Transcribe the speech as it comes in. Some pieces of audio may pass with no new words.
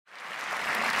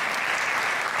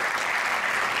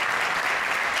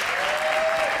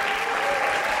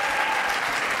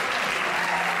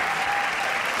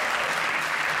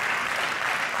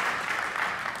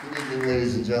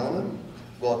gentlemen.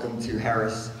 Welcome to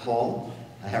Harris Hall,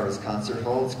 Harris Concert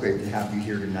Hall. It's great to have you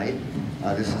here tonight.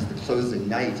 This is the closing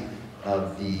night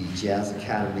of the JAS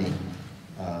Academy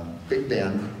big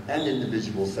band and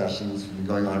individual sessions. Been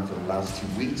going on for the last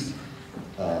 2 weeks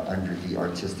under the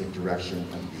artistic direction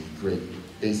of the great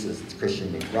bassist Christian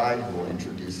McBride, who we'll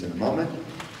introduce in a moment.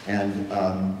 And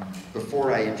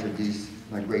before I introduce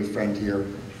my great friend here,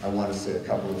 I want to say a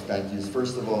couple of thank yous.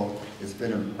 First of all, it's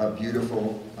been a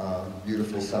beautiful,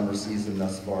 beautiful summer season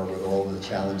thus far with all the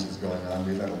challenges going on.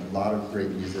 We've had a lot of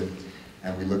great music,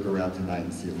 and we look around tonight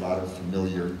and see a lot of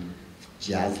familiar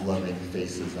jazz-loving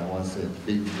faces. I want to say a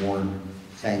big, warm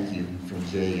thank you from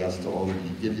JAS to all of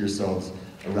you. Give yourselves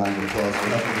a round of applause for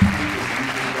helping to keep this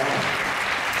evening going.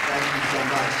 Thank you so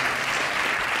much.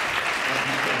 Thank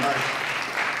you so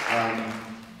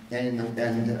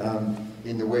much.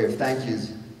 In the way of thank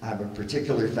yous, I have a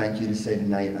particular thank you to say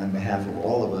tonight on behalf of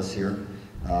all of us here,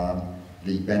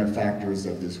 the benefactors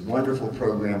of this wonderful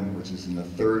program, which is in the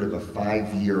third of a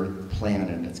 5-year plan,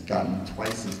 and it's gotten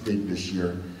twice as big this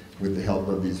year with the help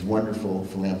of these wonderful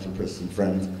philanthropists and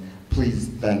friends. Please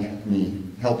thank me,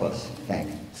 help us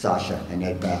thank Sasha and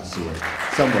Ed Bass, who are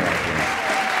somewhere out there.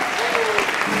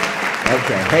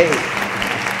 Okay, hey.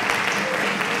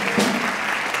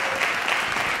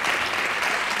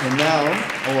 And now,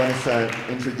 I want to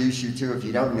introduce you to, if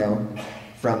you don't know,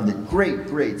 from the great,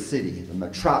 great city, the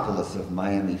metropolis of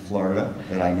Miami, Florida,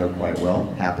 that I know quite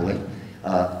well, happily.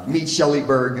 Meet Shelley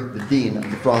Berg, the Dean of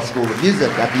the Frost School of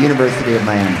Music at the University of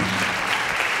Miami.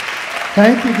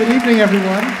 Thank you. Good evening,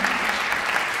 everyone.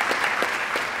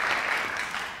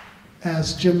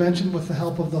 As Jim mentioned, with the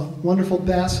help of the wonderful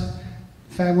Bass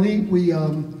family, we're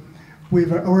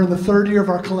in the third year of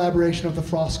our collaboration of the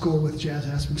Frost School with JAS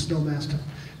Aspen Snowmass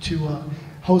to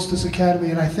host this academy,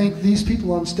 and I think these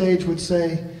people on stage would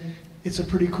say it's a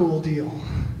pretty cool deal.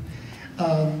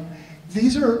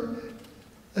 These are,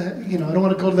 I don't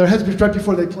want to go to their heads right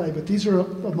before they play, but these are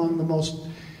among the most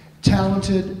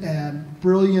talented and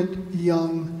brilliant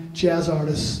young jazz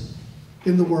artists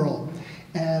in the world,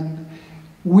 and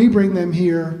we bring them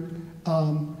here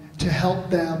to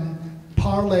help them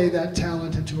parlay that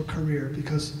talent into a career,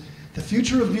 because the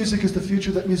future of music is the future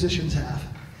that musicians have.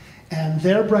 And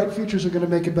their bright futures are going to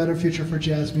make a better future for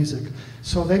jazz music.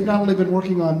 So they've not only been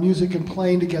working on music and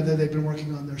playing together, they've been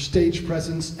working on their stage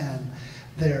presence and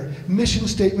their mission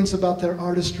statements about their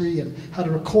artistry and how to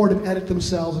record and edit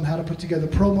themselves and how to put together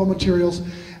promo materials.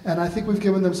 And I think we've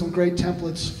given them some great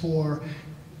templates for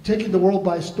taking the world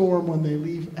by storm when they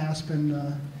leave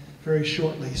Aspen very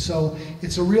shortly. So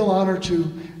it's a real honor to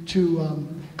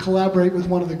collaborate with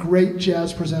one of the great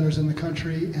jazz presenters in the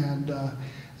country and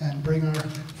bring our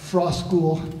Frost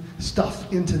School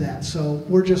stuff into that. So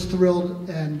we're just thrilled,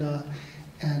 and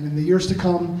in the years to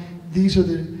come, these are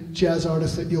the jazz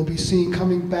artists that you'll be seeing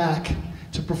coming back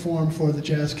to perform for the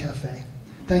Jazz Cafe.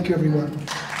 Thank you, everyone.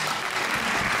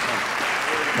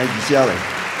 Thank you, Shelley.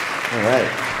 All right.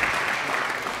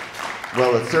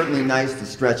 Well, it's certainly nice to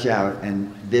stretch out,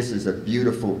 and this is a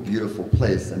beautiful, beautiful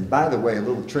place. And by the way, a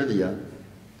little trivia.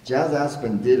 JAS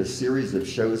Aspen did a series of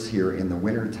shows here in the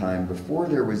wintertime before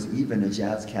there was even a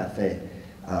Jazz Cafe.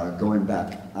 Going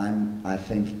back, I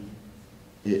think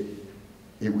it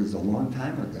was a long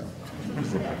time ago. It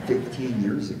was about 15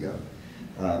 years ago.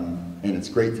 And it's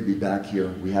great to be back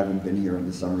here. We haven't been here in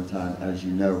the summertime. As you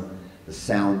know, the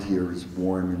sound here is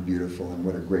warm and beautiful, and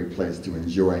what a great place to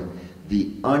enjoy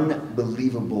the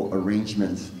unbelievable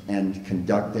arrangements and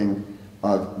conducting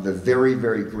of the very,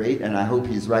 very great, and I hope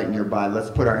he's right nearby.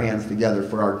 Let's put our hands together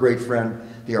for our great friend,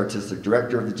 the artistic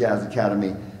director of the JAS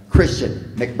Academy,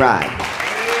 Christian McBride.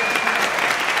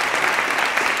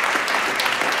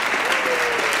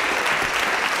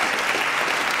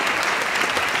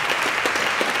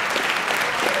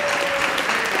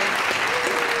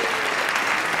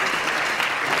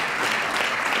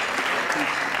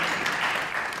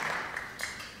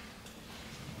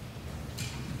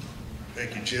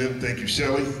 Thank you, Jim. Thank you,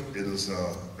 Shelley. It is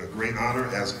a great honor,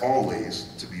 as always,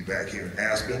 to be back here in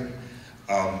Aspen.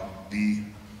 The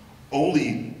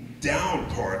only down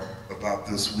part about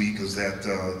this week is that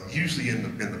usually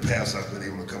in the past I've been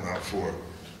able to come out for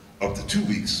up to 2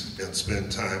 weeks and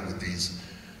spend time with these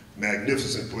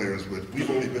magnificent players, but we've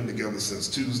only been together since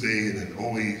Tuesday, and in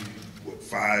only, what,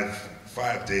 five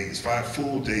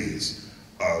full days,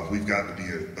 we've gotten to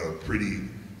be a pretty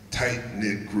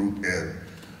tight-knit group, and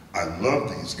I love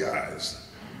these guys.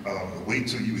 Wait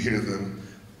till you hear them.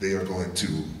 They are going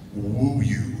to woo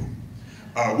you.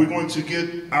 We're going to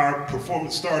get our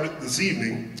performance started this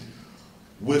evening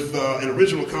with an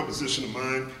original composition of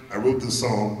mine. I wrote this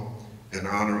song in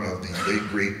honor of the late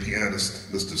great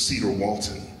pianist, Mr. Cedar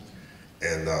Walton.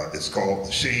 And it's called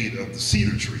The Shade of the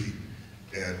Cedar Tree.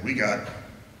 And we got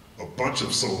a bunch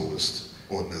of soloists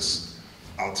on this.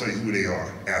 I'll tell you who they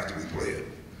are after we play it.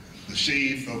 The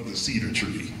Shade of the Cedar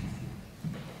Tree.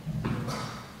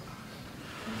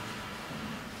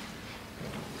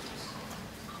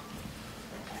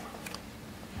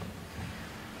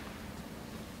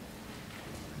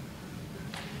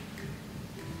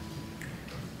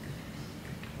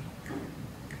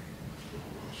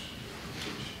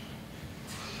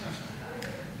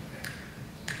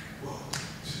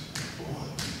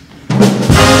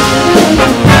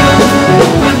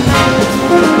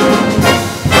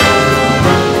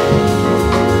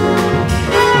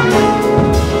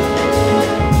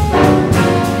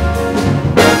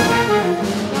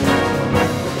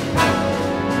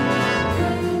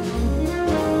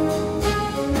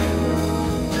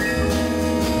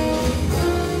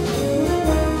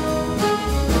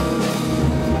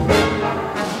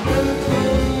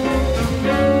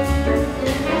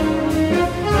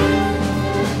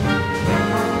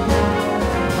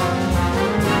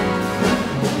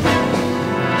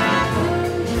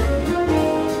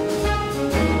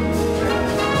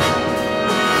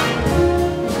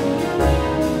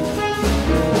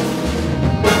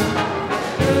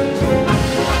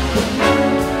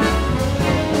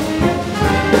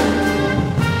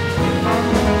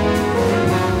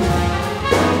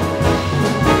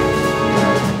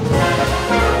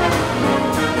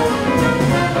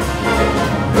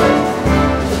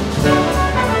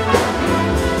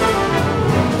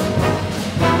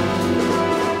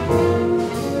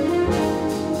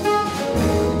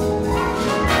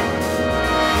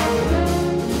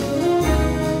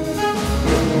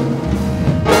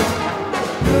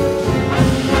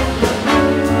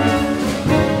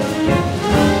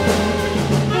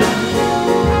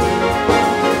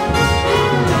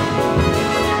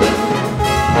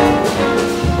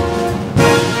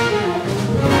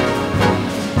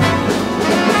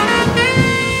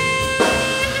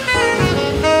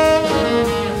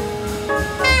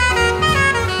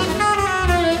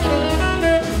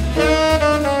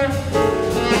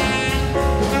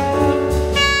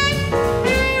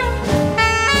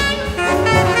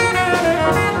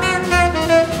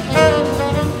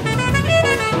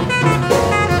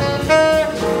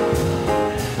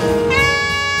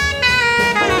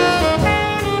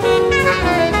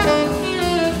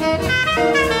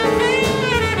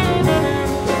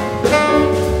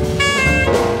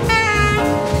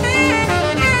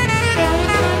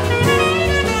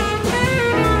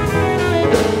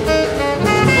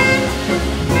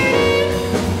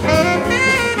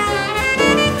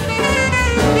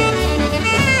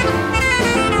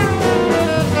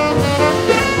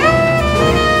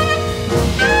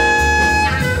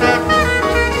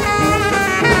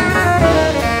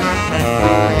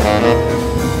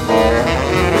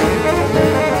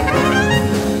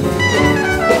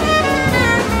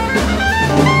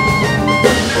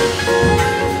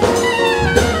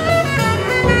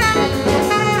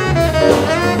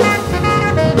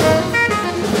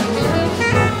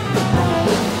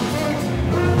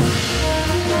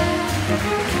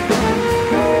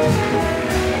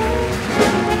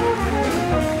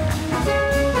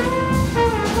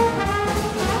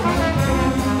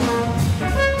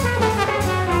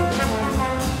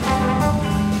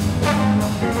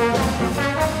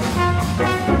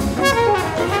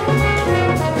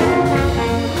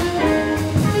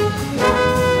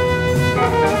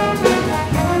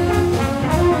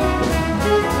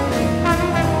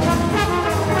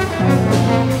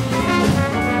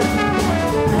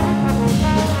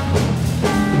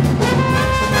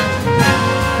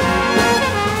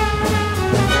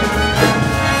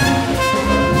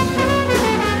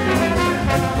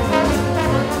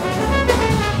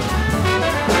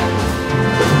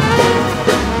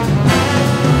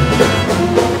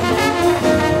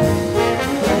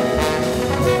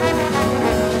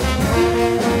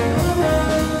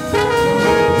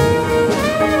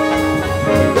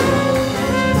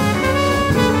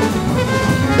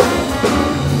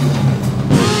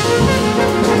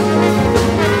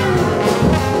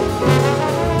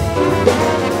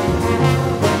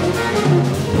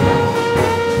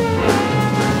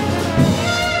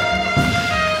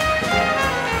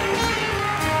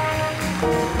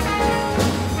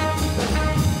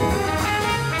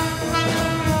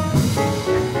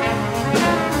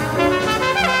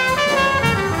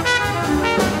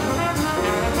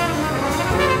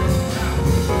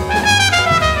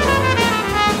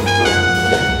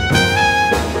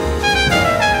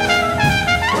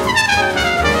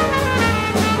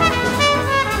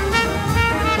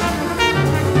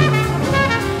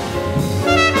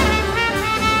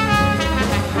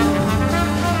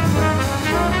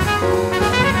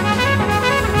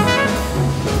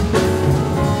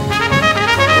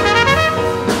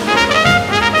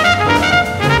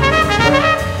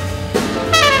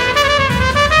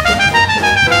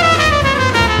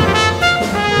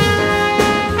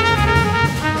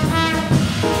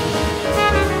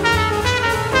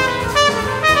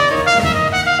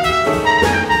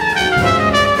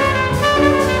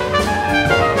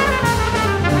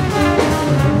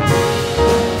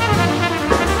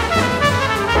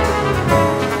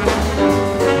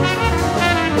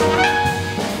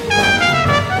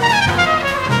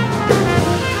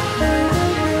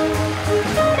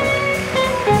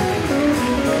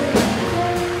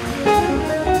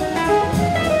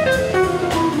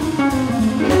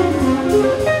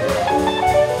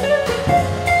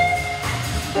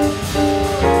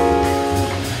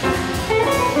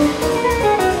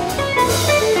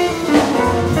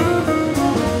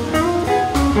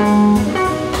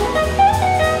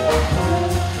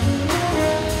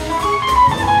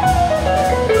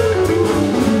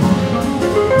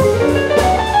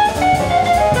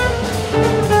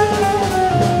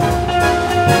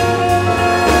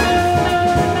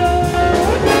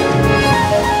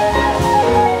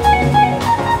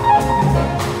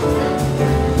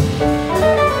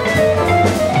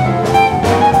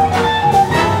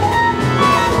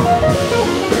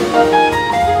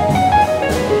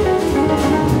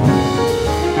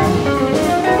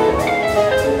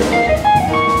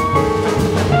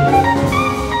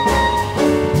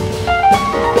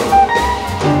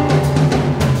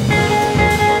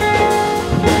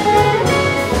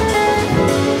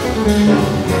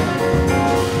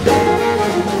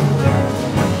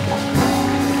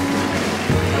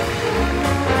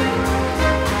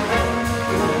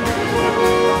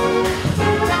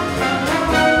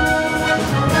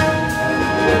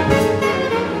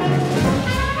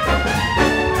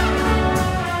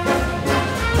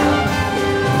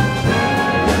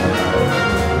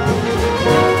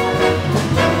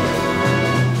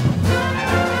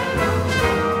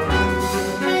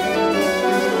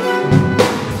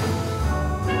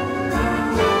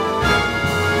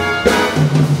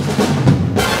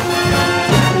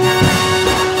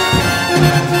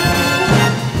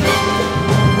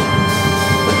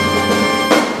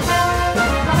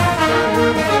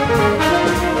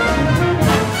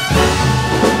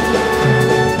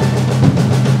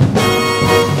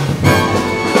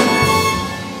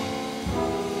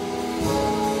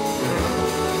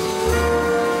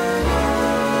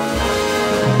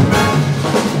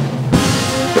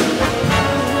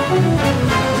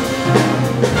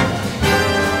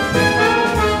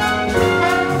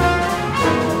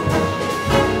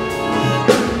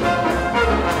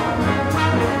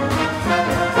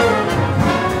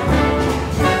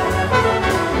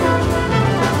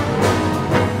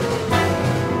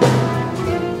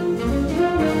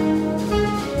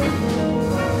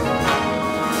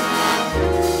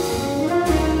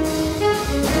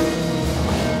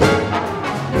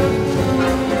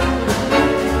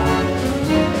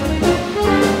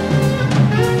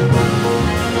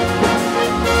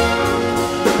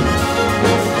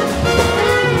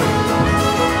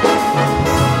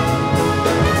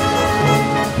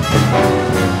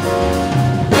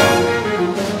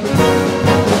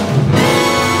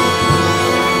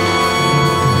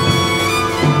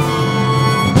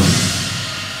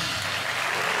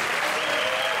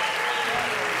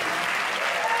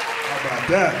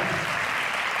 that.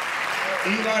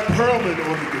 Eli Pearlman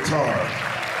on the guitar.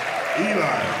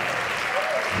 Eli.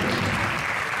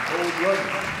 Old brother.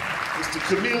 Mr.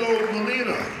 Camilo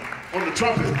Molina on the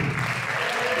trumpet.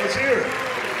 Let's hear it.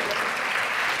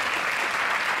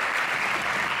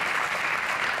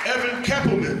 Evan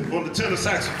Keppelman on the tenor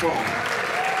saxophone.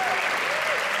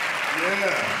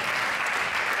 Yeah.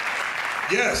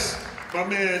 Yes, my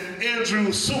man Andrew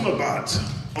Sumabat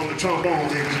on the trombone,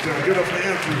 ladies and gentlemen. Give it up for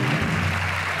Andrew.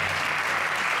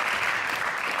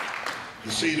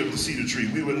 The shade of the cedar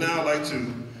tree. We would now like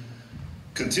to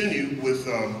continue with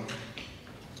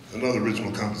another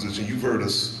original composition. You've heard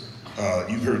us,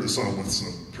 you've heard the song with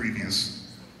some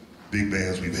previous big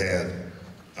bands we've had.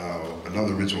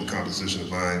 Another original composition of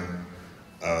mine.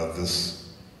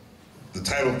 The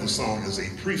title of the song is a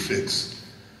prefix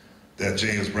that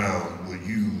James Brown would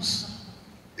use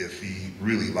if he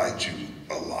really liked you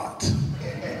a lot.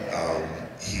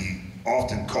 He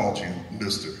often called you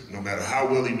Mr. No matter how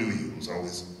well he knew you, it was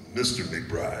always Mr.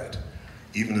 McBride,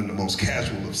 even in the most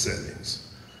casual of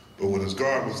settings. But when his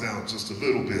guard was down just a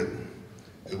little bit,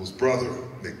 it was Brother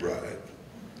McBride.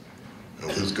 Now,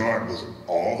 his guard was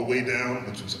all the way down,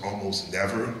 which was almost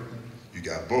never. You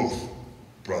got both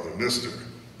Brother Mr.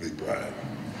 McBride.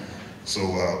 So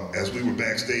as we were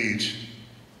backstage,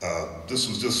 this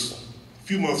was just a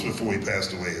few months before he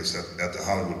passed away at the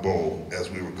Hollywood Bowl. As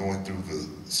we were going through the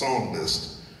song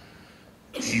list,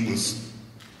 he was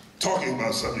talking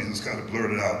about something. He just kind of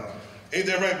blurted out, "Ain't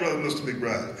that right, Brother Mr.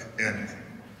 McBride?" And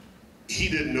he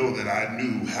didn't know that I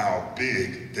knew how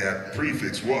big that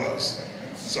prefix was.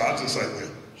 So I just like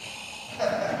went,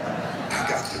 I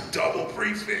got the double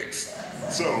prefix.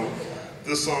 So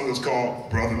this song is called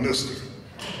Brother Mr.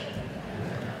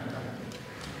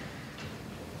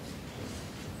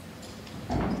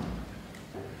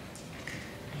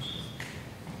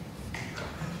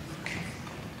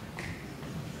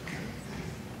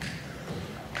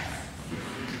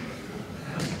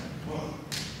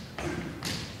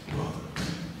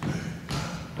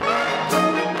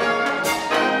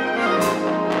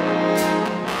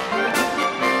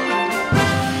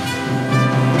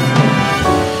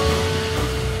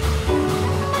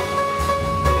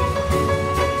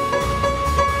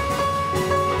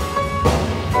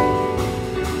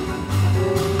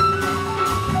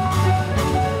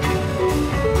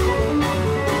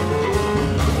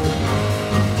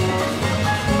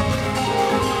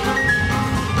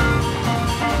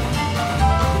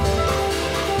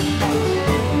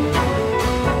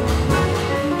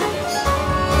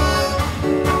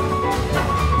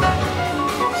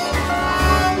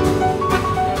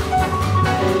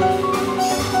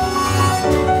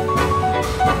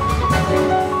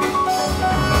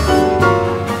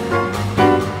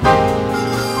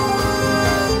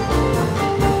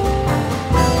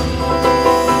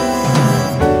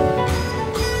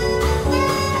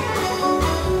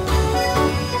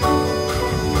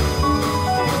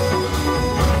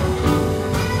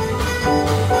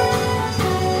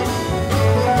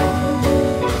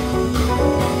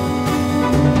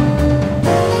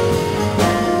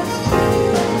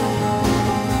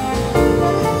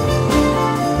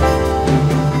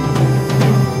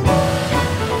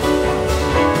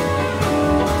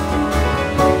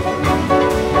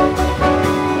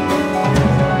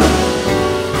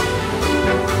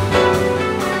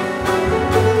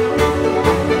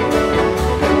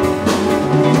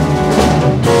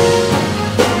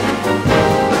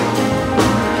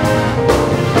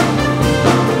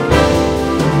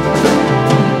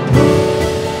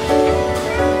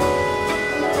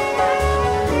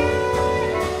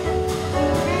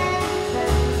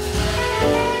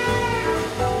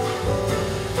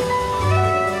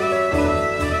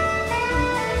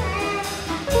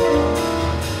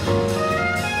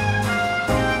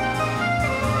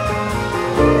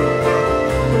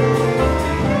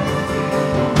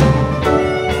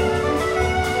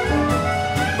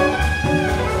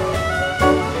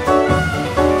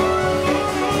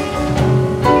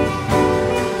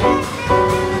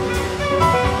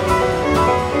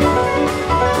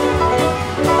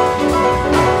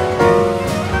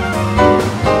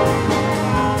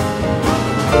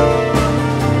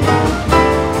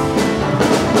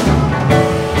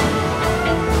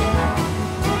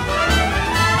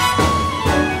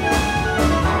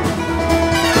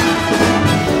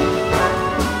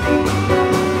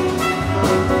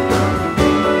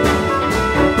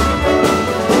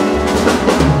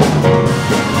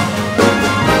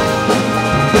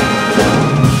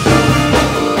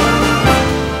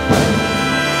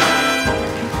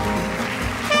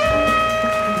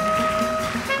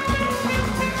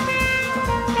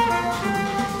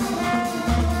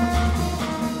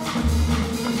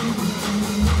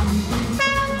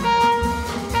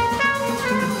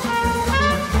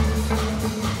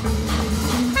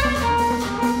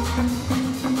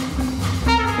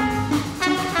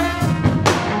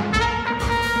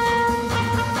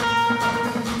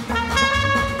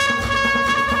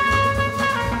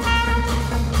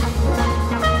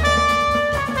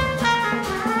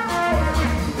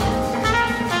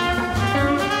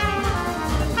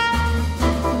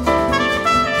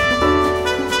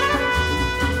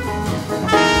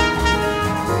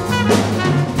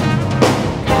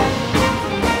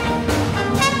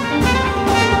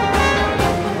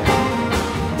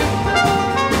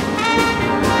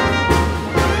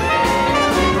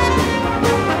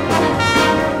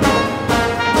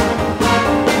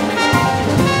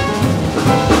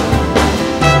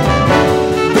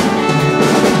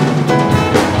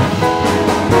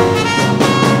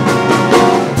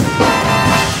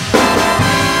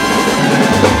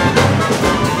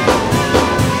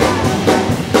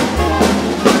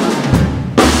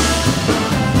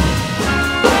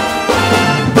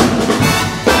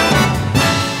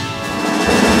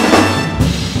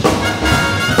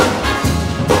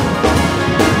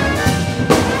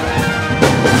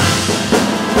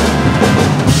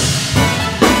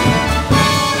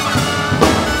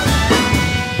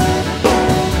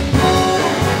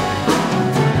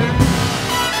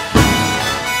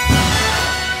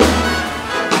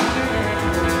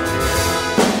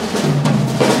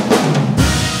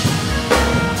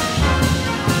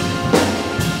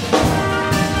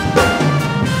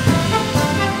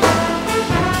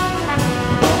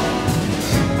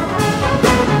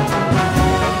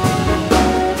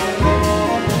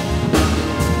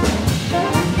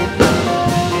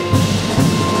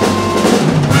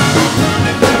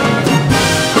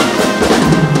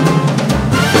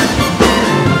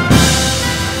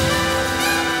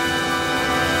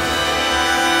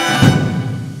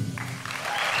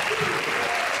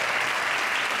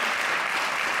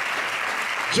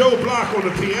 Joe Block on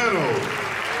the piano.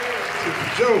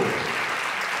 Joe.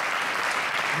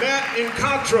 Matt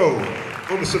Incontro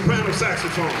on the soprano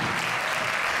saxophone.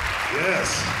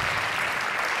 Yes.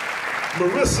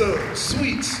 Marissa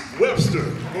Sweets Webster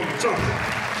on the trumpet.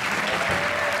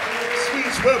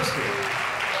 Sweets Webster.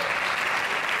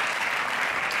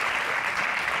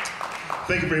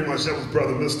 Thank you very much. That was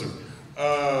Brother Mister.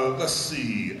 Let's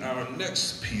see. Our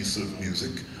next piece of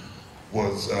music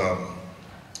was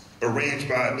arranged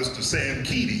by Mr. Sam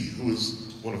Keady, who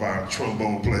is one of our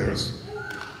trombone players.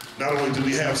 Not only do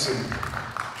we have some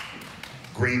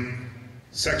great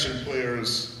section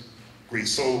players, great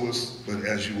soloists, but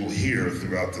as you will hear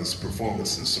throughout this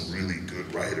performance, there's some really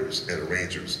good writers and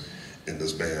arrangers in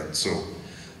this band. So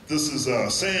this is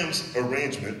Sam's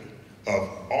arrangement of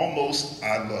Almost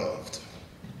I Loved.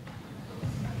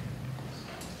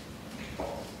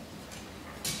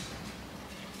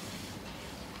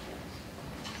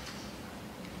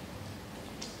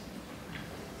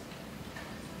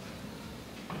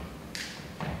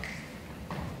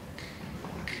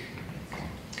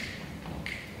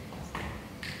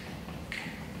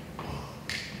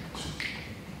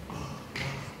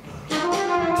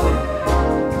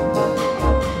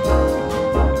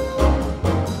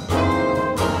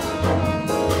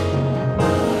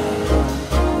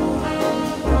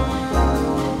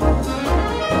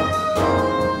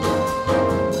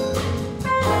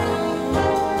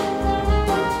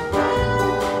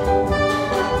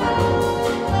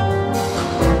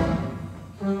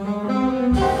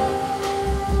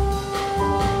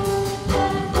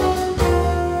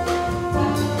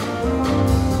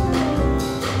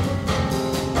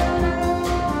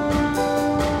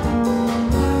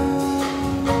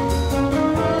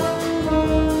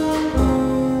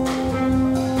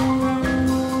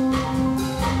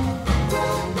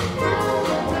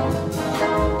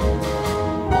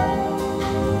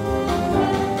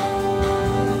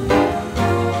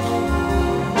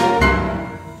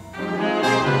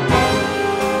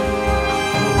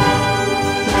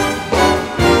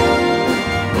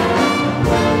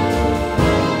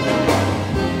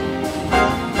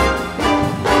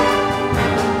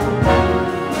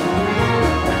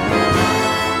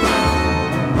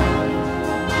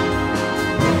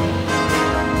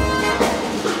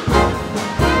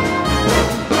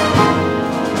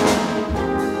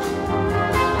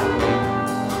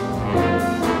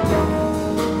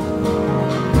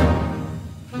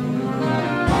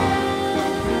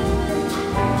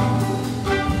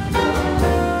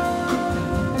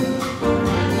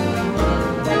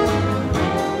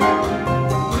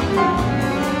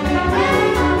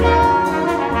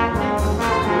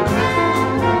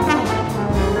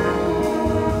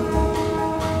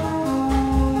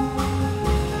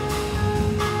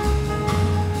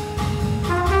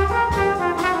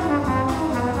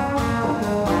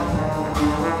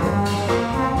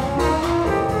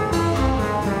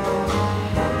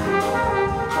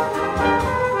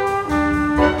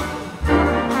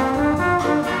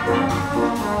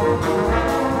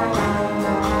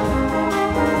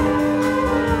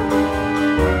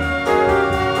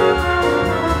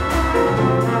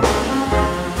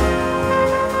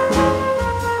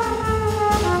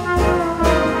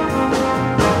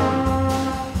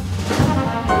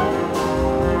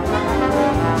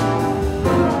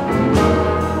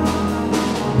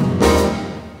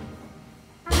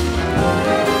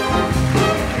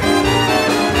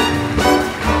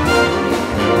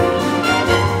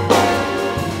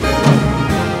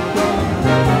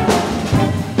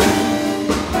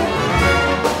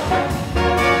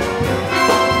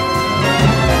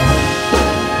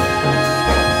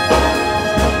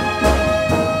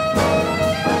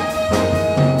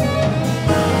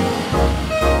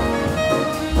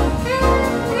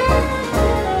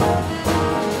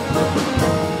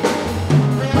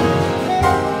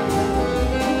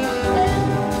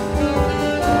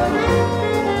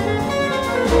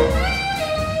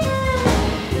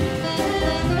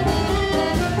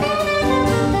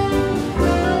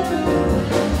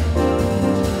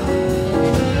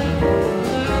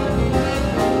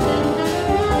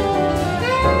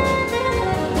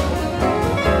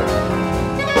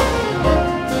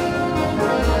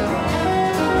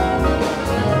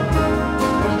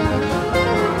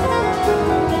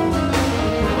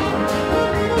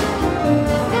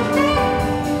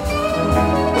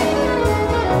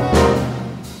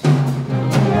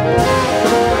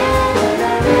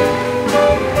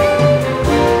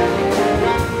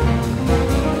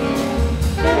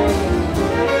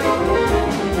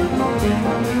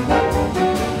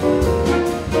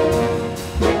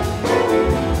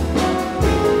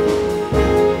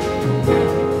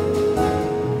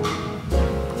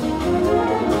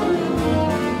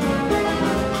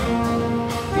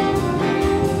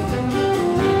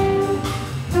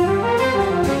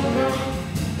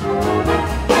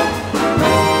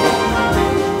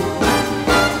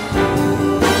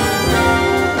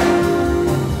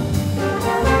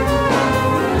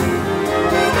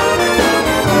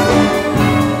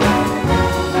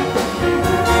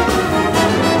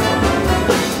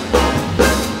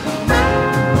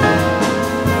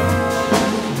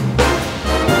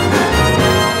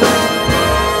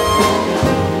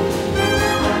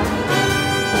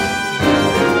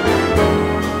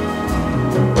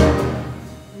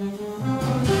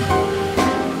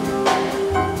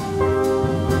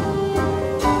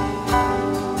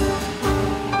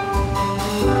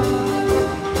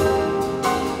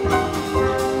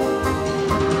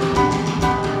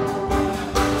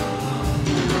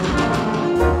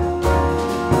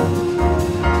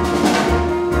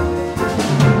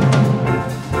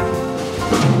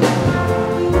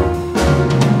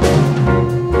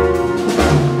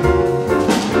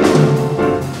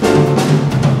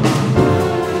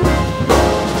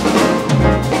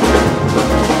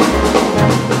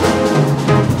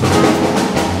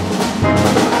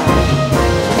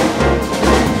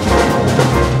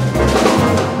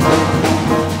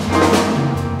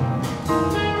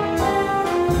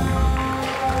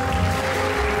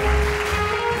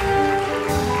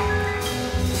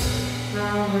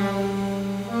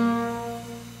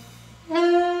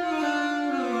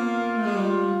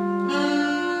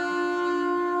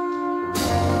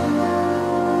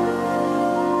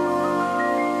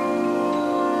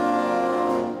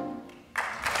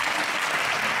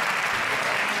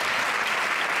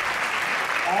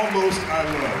 Almost I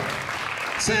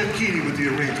Love. Sam Keating with the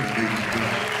arrangement, ladies and gentlemen.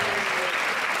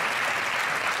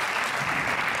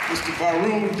 Mr.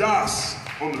 Varun Das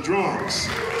on the drums.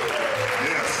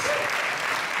 Yes.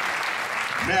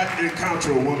 Matt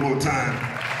Encontro one more time.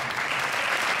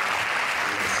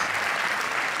 Yes.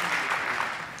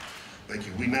 Thank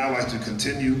you. We now like to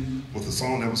continue with a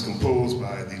song that was composed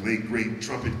by the late great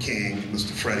trumpet king,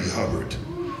 Mr. Freddie Hubbard.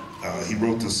 He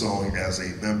wrote this song as a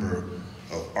member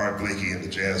of Art Blakey and the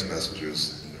Jazz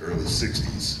Messengers in the early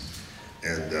 60s.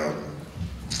 And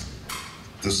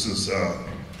this is,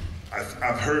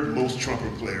 I've heard most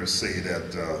trumpet players say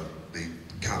that they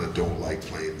kind of don't like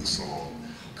playing the song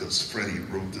because Freddie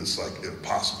wrote this like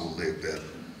impossible lick that,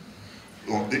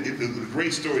 well, it's a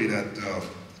great story that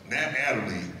Nat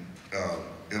Adderley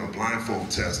in a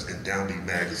blindfold test in Downbeat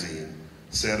magazine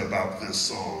said about this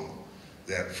song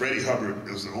that Freddie Hubbard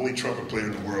is the only trumpet player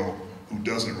in the world who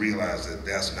doesn't realize that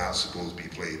that's not supposed to be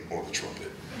played on the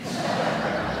trumpet.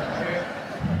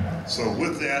 So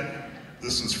with that,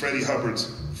 this is Freddie Hubbard's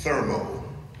Thermo.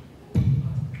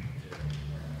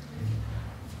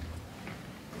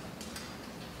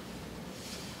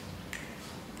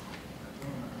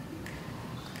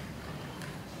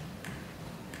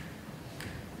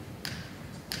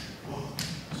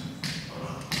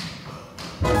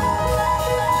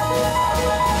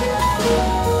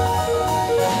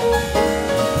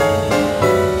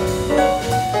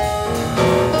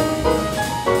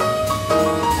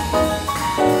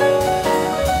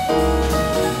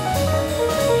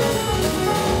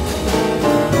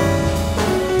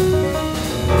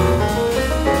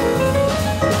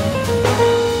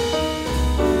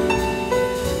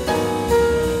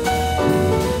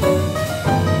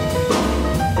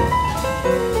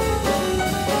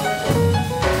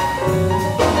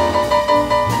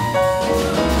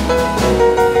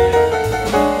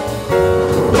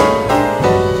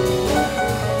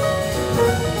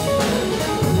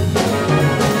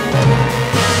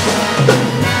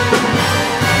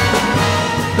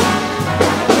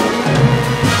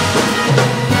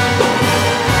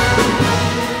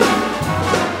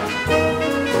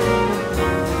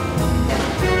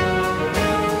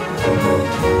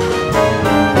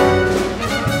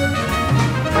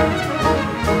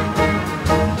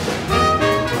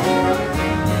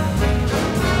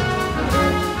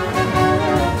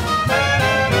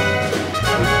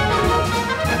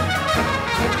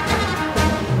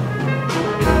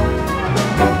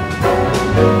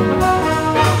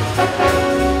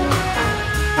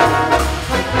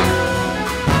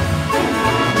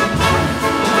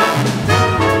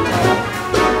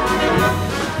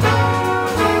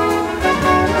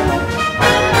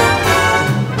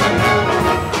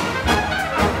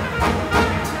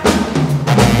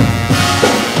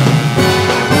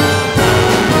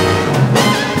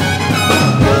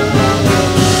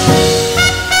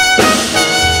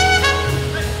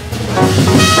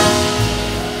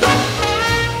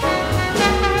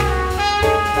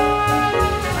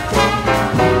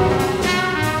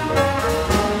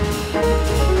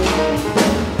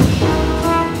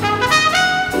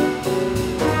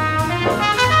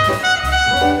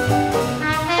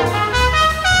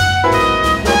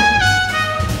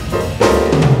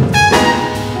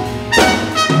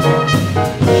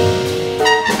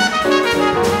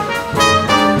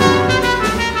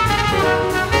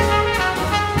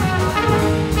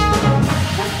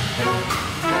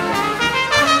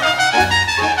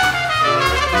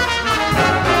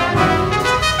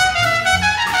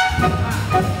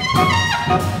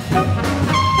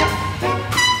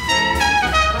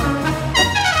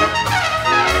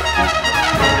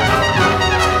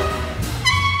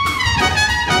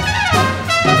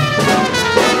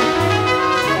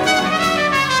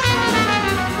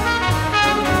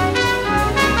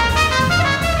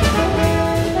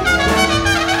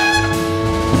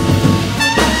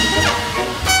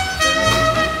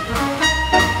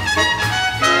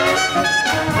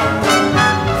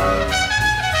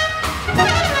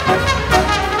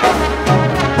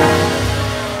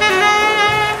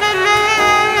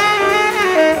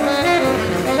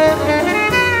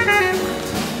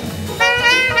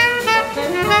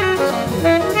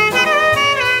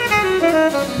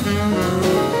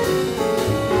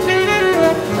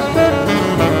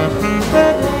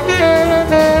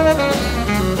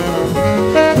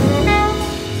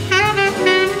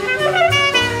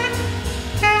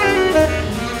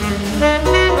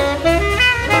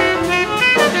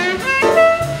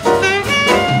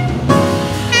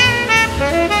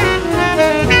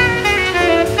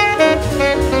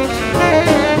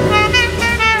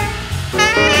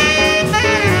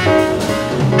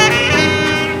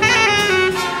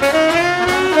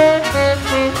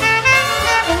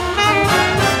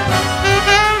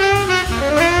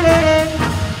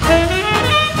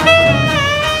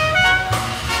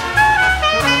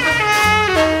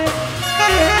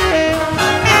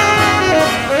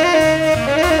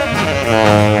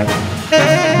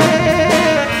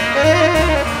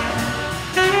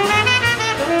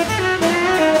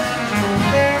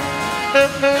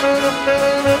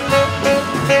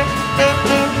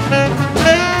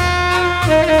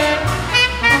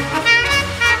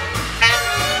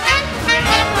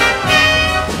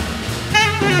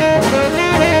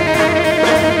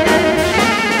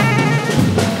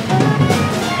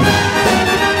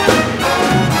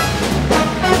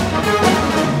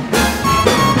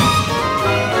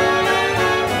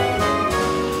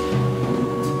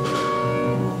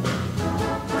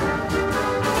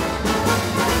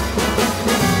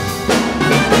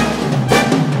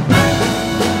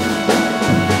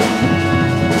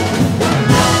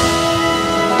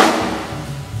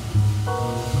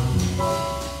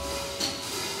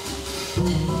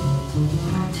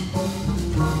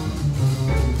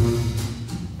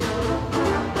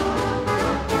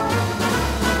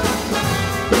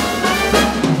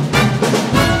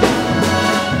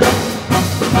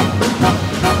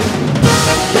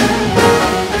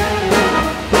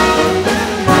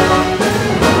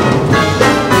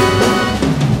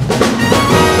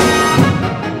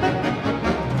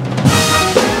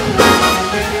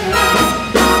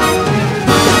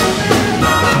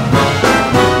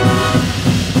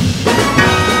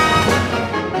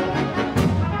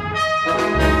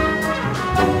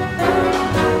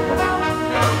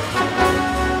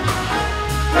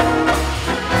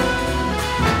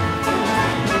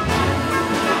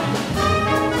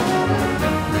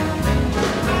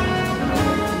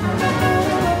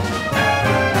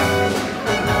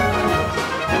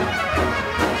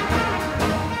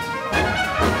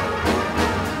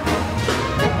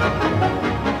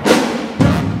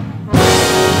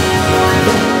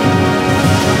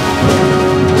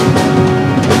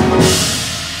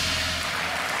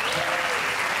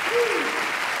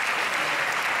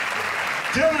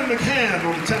 Dylan McCann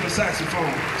on the tenor saxophone.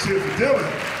 Let's hear it for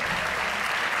Dylan.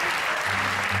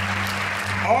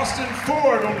 Austin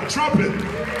Ford on the trumpet.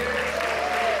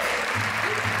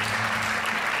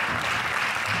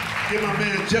 Give my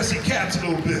man Jesse Katz a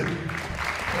little bit.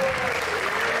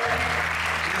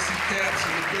 Jesse Katz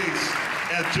on the bass.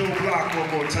 And Joe Block one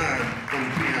more time on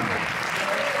the piano.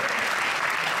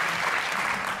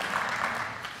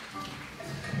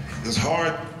 It's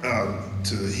hard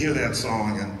to hear that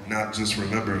song and not just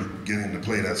remember getting to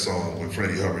play that song with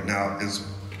Freddie Hubbard. Now,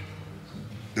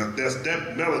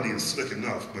 that melody is slick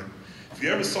enough, but if you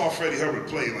ever saw Freddie Hubbard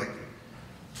play, like,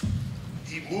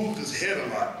 he moved his head a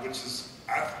lot, which is,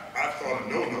 I thought a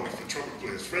no-no for trumpet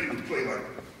players. Freddie would play like,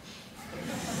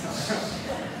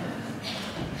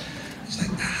 it's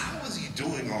like, how is he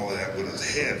doing all of that with his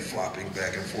head flopping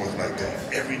back and forth like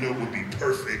that? Every note would be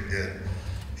perfect, and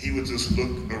he would just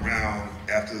look around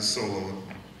after the solo,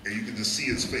 and you could just see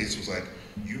his face was like,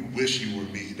 you wish you were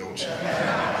me, don't you?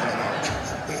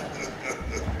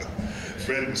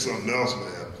 Freddie was something else,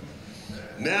 man.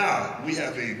 Now, we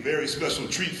have a very special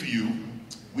treat for you.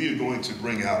 We are going to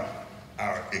bring out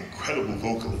our incredible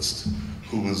vocalist,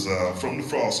 who is from the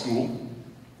Frog School,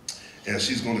 and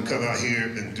she's going to come out here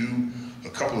and do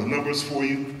a couple of numbers for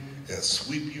you and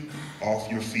sweep you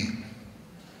off your feet.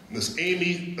 Miss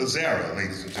Amy Azara,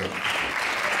 ladies and gentlemen.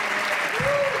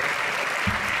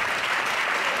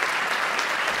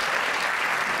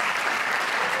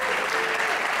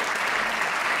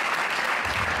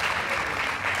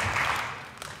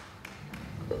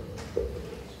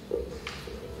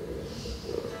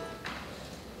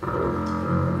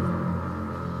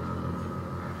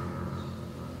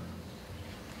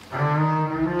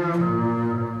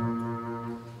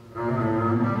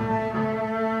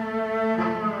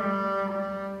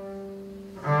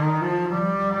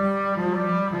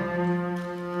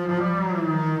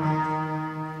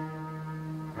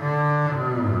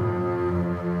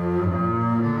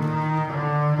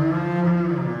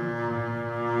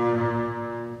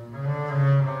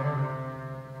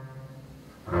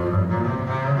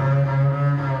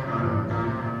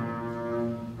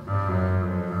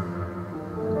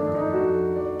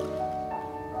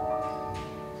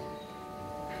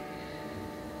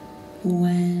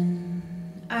 When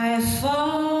I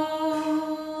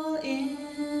fall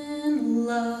in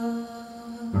love,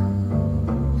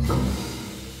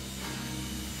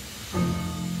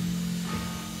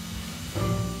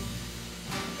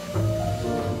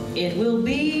 it will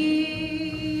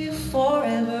be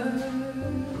forever.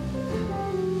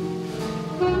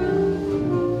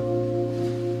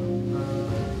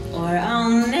 Or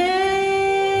I'll never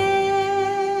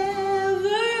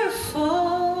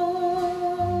fall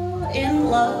in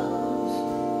love.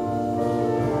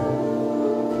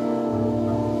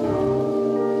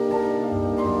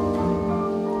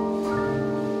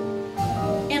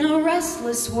 In a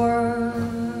restless world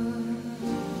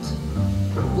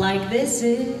like this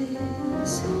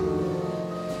is,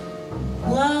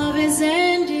 love is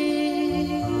ended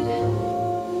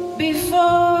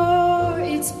before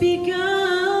it's begun,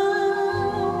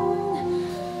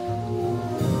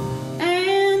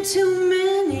 and too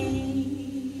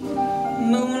many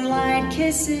moonlight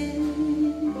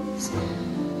kisses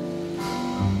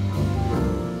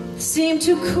seem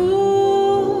to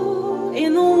cool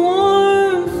in the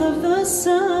warmth of the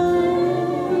sun.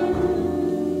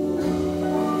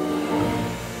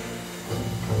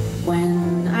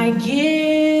 When I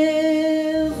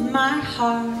give my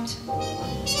heart,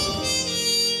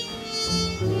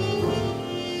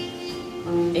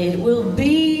 it will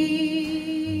be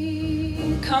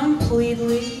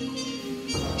completely.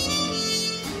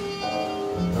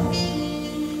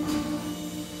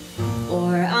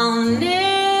 Or I'll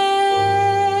never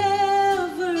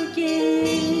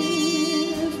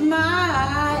give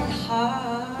my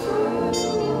heart.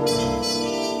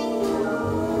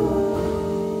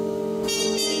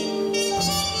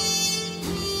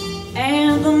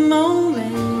 And the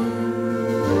moment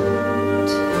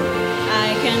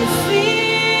I can feel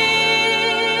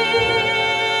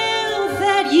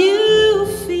that you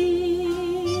feel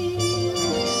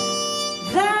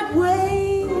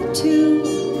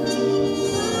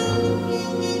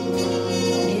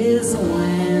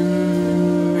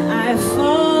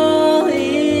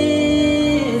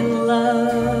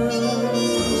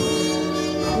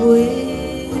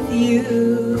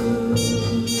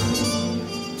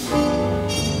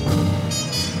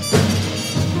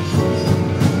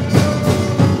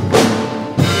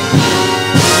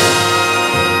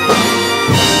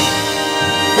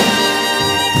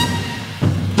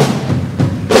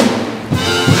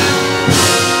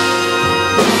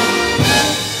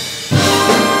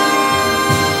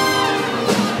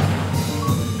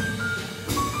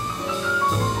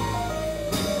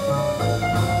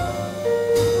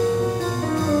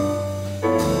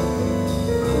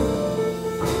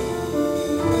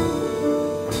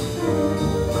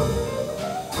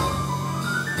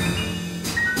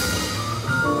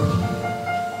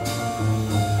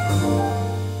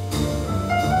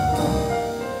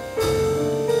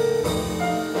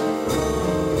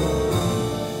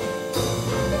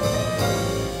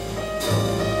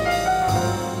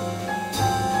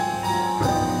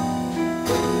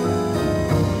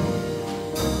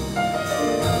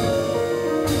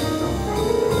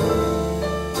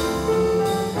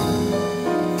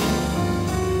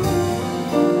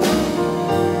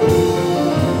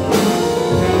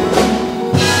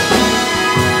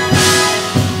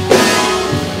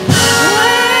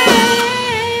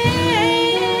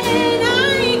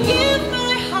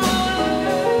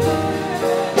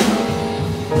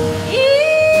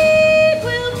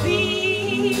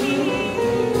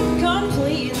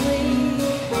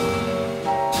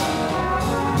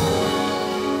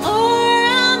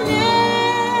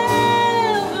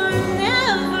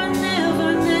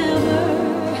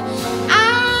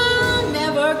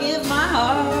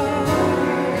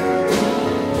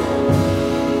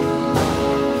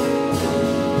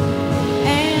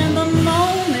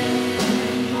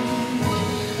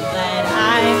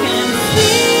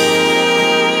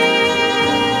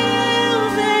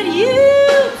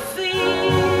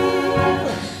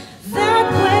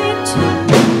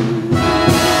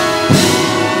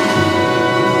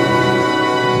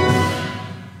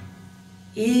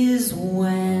is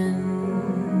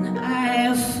when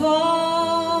I fall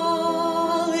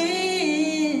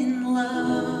in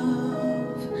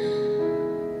love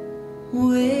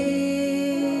with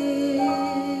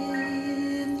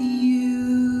you.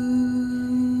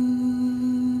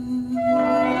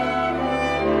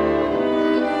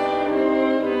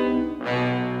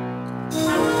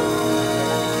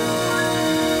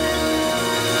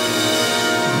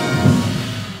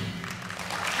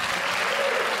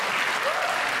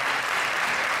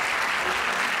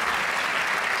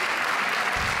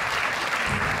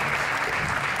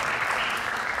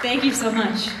 Thank you so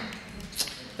much.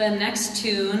 The next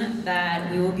tune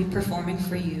that we will be performing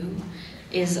for you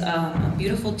is a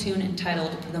beautiful tune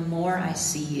entitled "The More I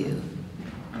See You."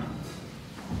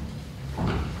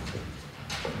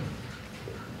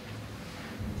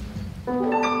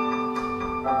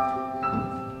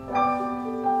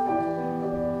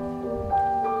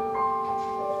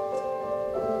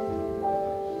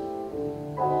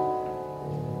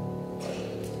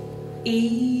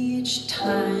 Each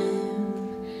time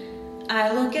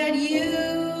I look at you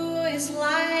is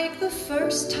like the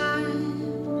first time.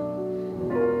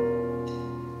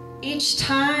 Each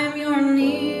time you're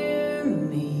near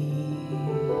me,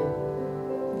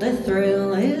 the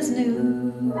thrill is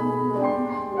new.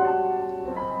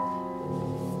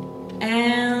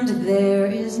 And there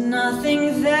is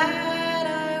nothing that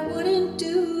I wouldn't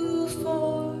do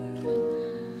for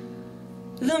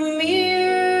the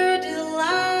mere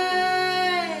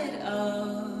delight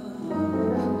of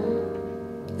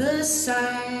the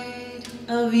sight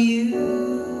of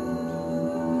you.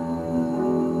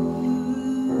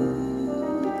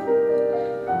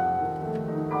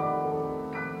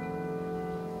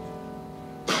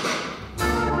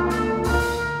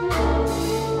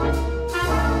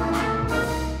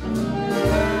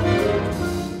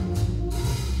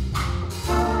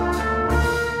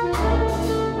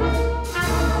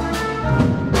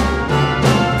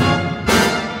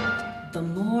 The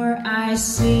more I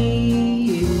see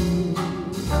you,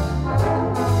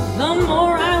 the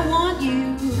more I want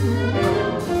you.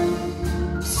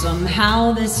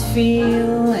 Somehow this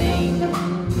feeling,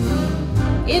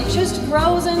 it just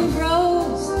grows and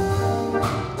grows.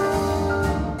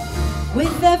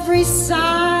 With every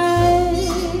sigh,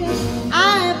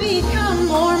 I become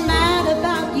more mad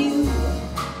about you,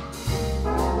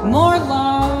 more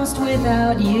lost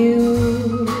without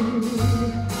you.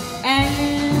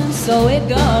 And so it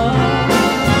goes.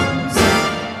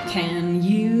 Can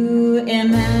you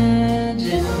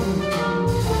imagine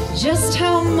just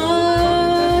how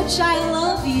much I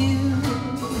love you?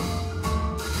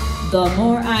 The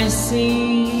more I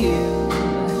see you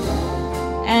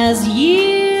as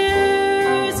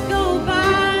years go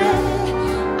by,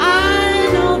 I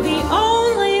know the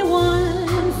only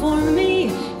one for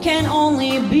me can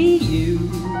only be you.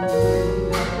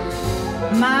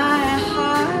 My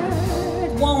heart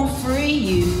won't free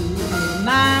you,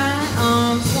 my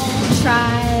arms won't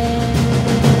try.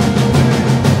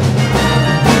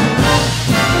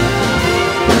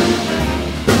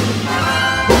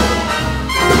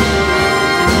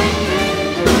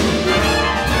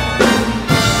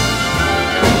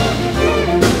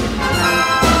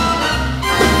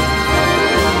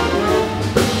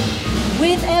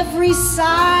 With every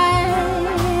sigh,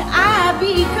 I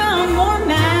become more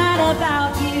mad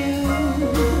about you,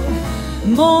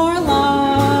 more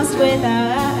lost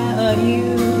without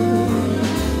you.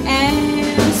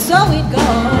 And so it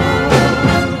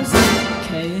goes.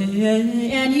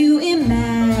 Can you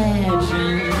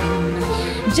imagine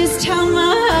just how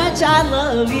much I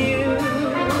love you?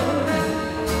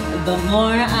 The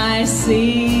more I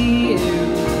see you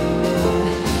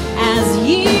as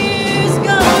years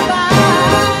go by,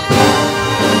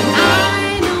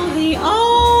 I know the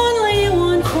only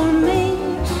one for me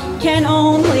can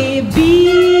only be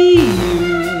you.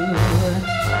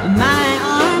 My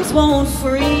arms won't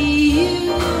free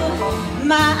you,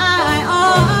 my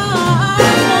arms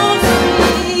won't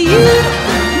free you,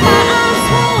 my arms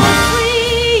won't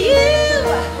free you,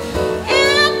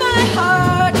 and my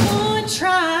heart won't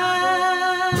try.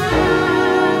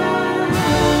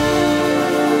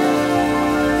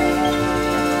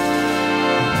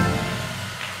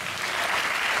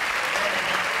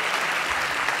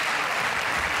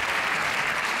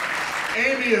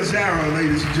 Amy Azara,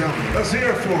 ladies and gentlemen. Let's hear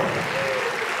it for her.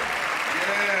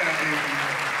 Yeah, Amy.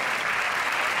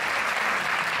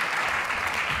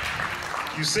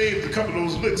 You saved a couple of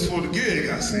those licks for the gig,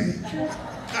 I see.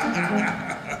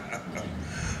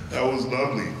 That was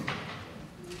lovely.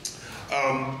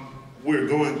 We're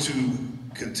going to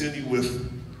continue with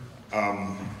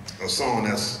a song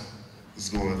that's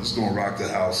going to rock the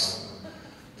house.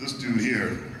 this dude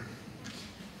here,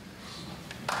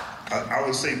 I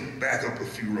would say back up a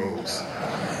few rows,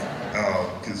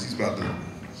 because he's about to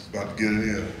get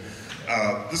it in.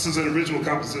 This is an original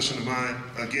composition of mine.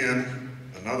 Again,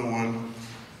 another one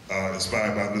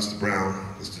inspired by Mr.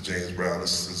 Brown, Mr. James Brown.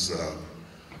 This is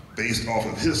based off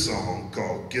of his song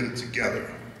called Get It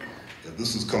Together. And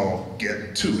this is called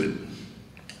Getting To It.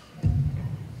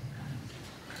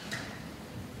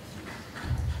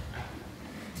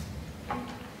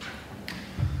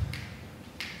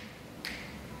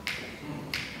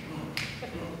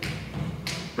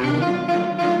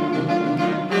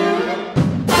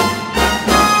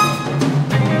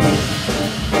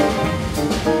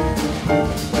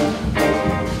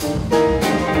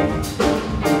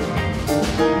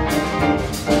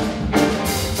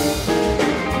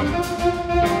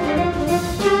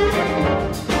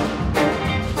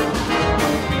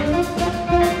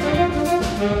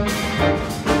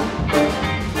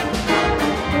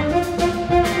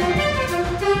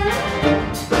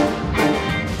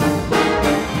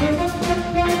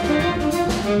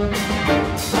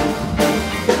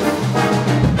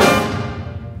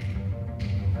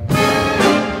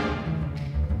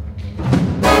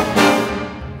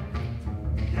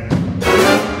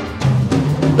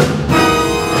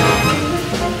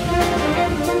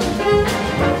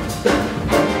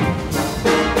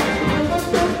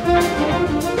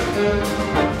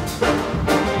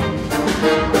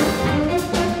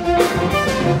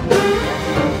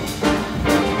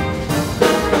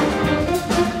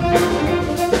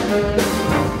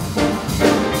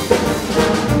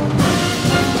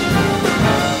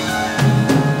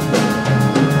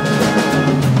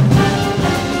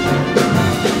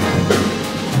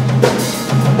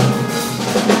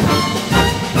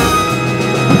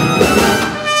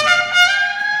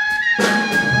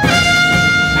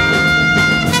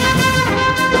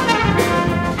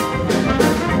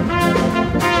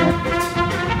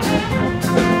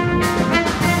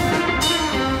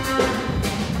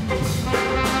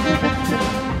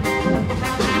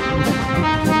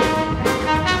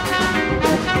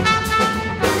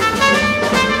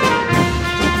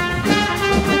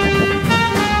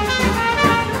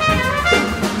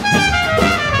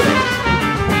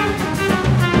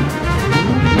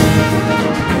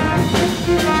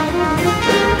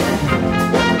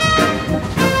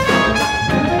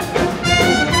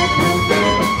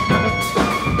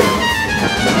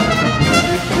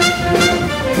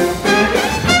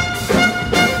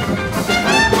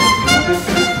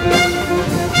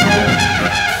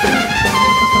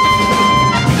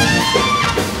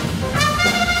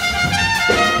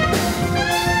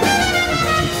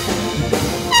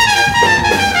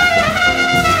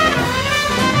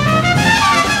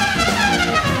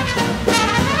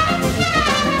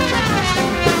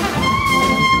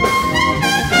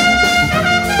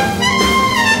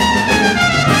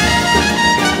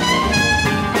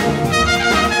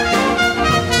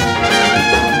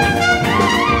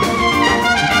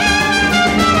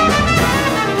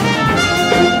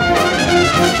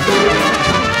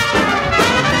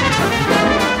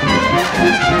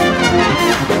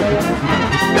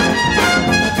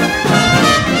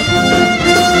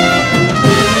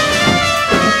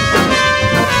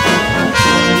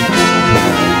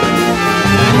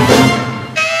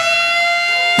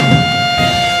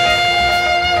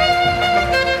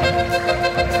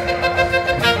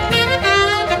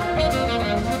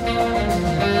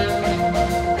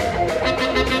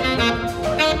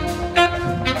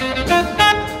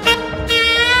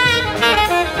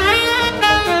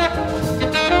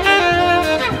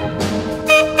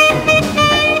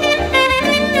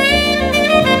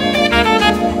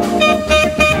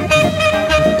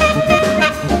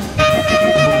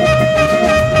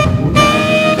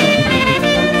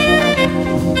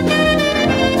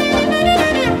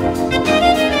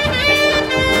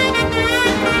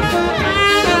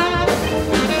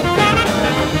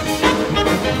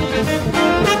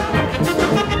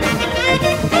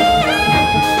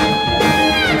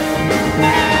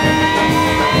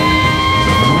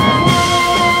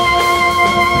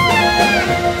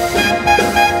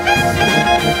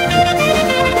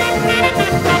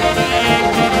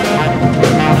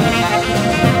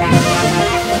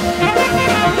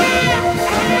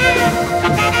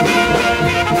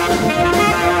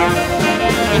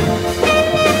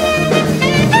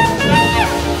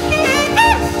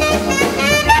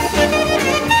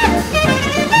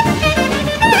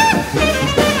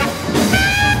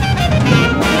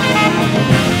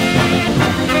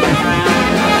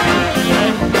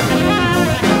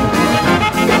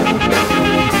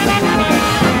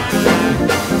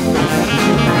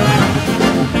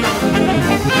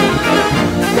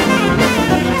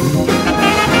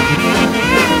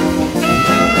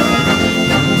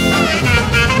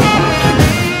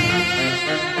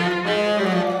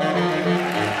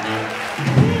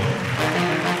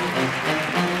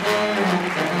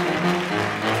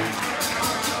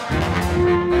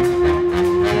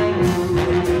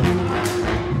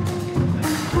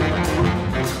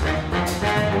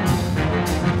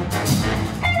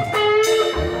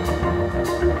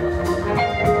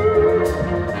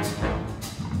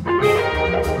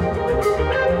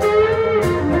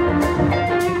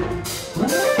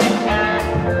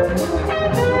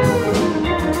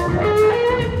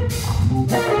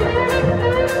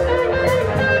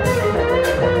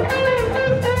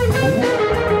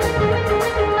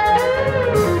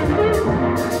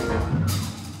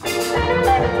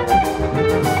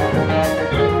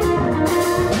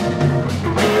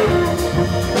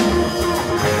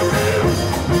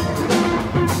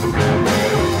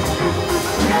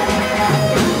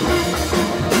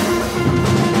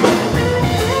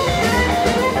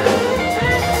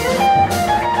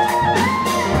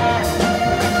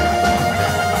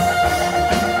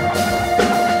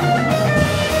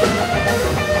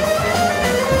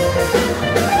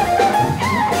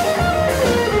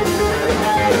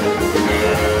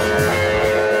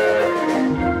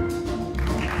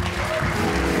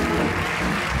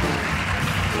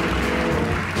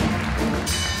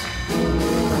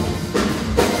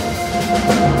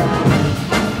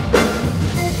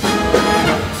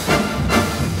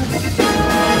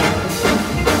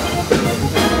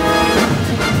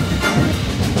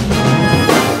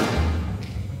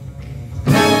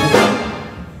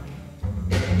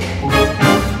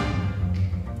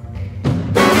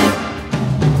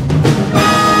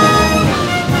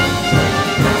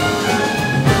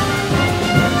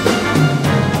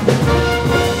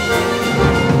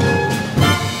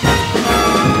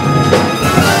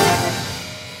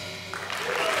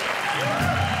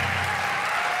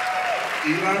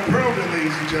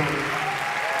 ladies and gentlemen.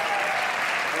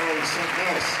 Oh, it's something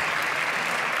else.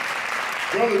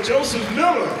 Brother Joseph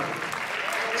Miller.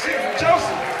 Let's hear it for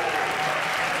Joseph.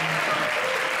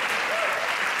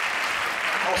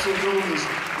 Also known as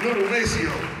Little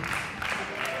Maceo.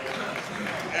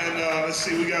 And let's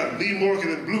see, we got Lee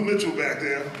Morgan and Blue Mitchell back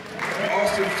there.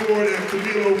 Austin Ford and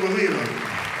Camilo Molina.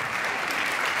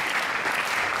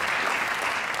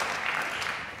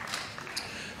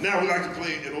 Now we like to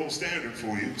play an old standard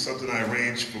for you, something I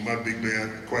arranged for my big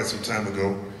band quite some time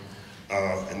ago.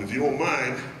 And if you don't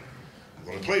mind, I'm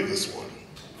going to play this one.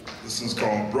 This is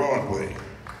called Broadway.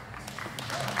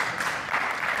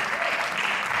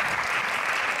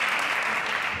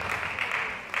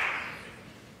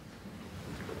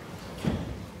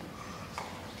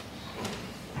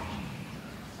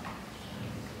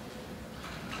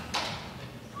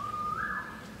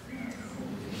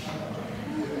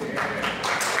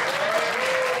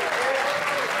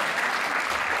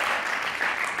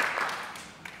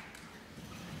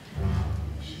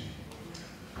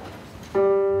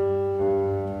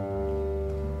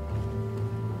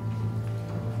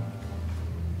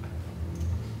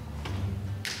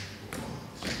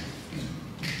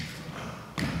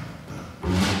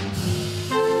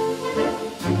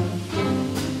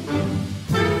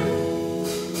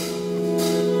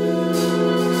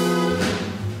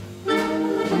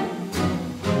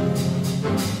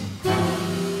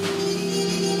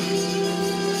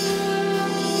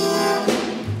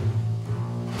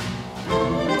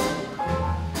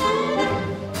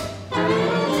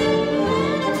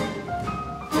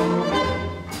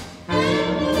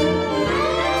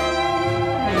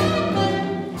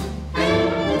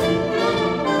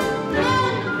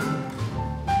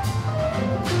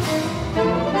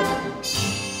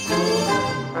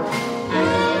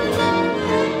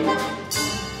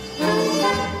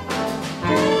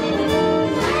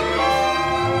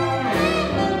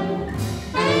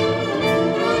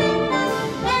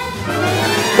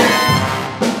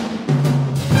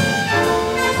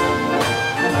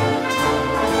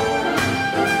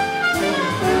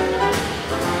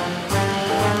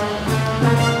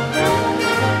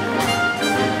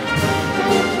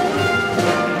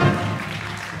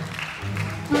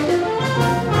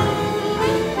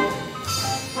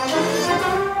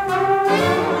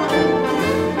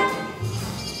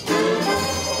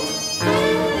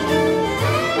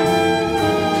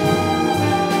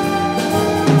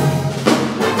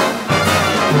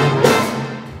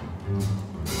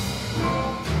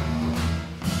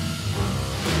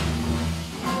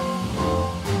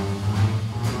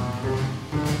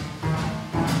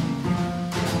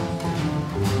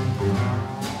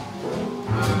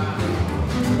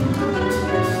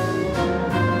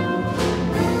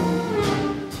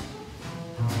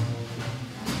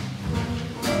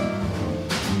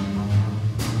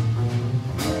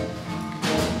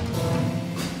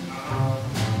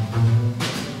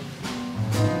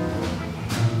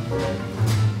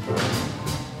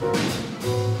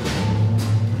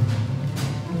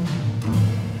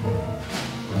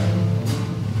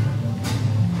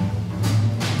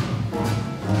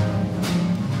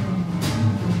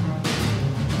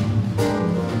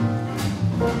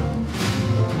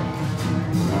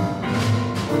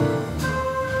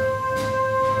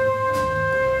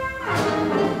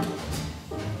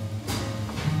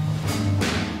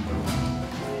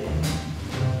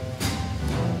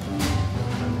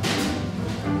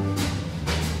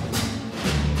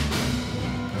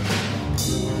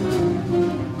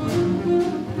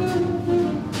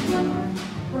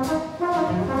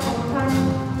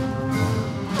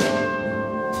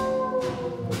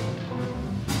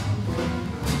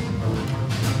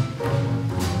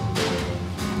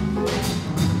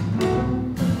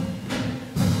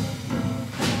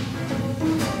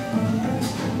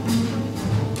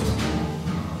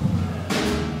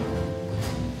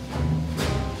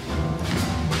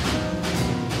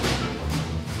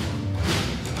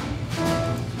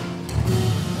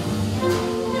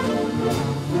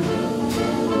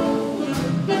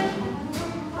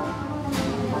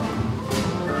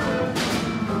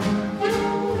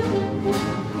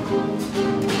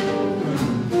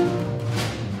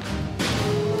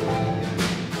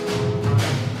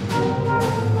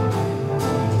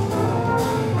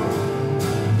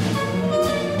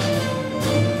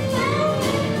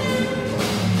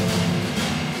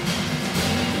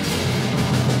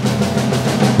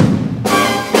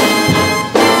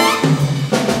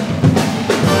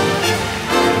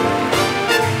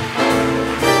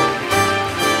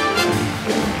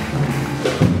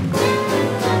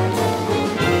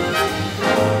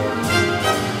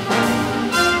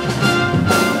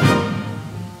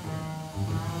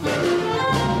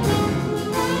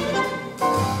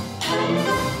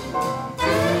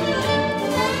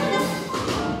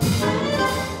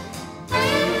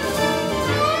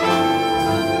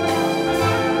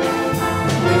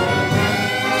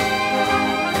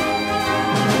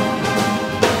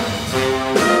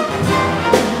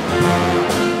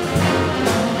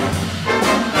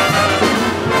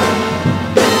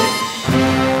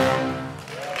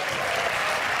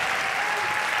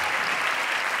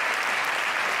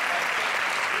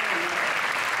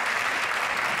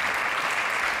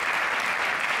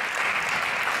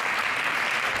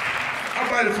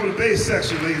 bass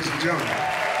section, ladies and gentlemen.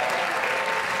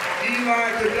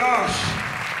 Eli Kadash,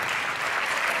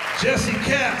 Jesse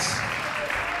Katz,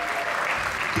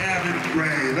 Gavin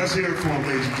Gray. Let's hear it for him,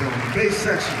 ladies and gentlemen. Bass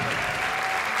section.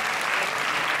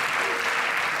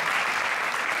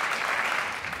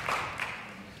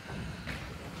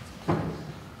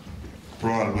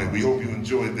 Broadway, we hope you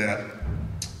enjoyed that.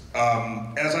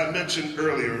 As I mentioned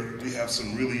earlier, we have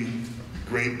some really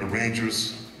great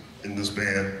arrangers in this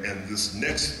band, and this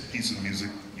next piece of music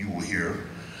you will hear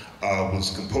was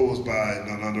composed by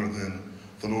none other than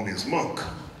Thelonious Monk,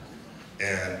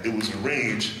 and it was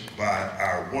arranged by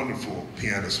our wonderful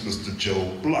pianist, Mr.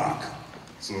 Joe Block.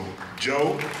 So,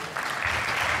 Joe,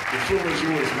 the floor is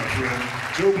yours, my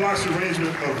friend. Joe Block's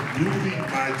arrangement of Ruby,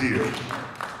 My Dear.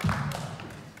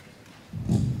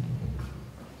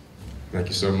 Thank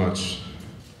you so much.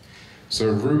 So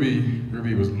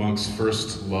Ruby was Monk's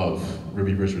first love,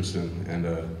 Ruby Richardson, and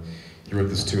he wrote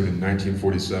this tune in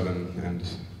 1947, and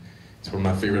it's one of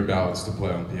my favorite ballads to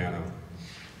play on piano.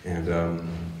 And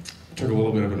took a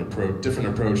little bit of an different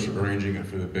approach to arranging it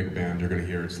for the big band. You're going to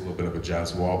hear it's a little bit of a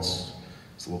jazz waltz.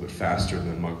 It's a little bit faster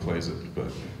than Monk plays it,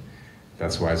 but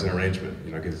that's why it's an arrangement.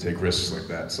 You know, I get to take risks like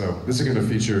that. So this is going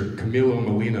to feature Camilo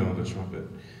Molino on the trumpet.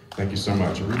 Thank you so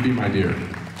much. Ruby, My Dear.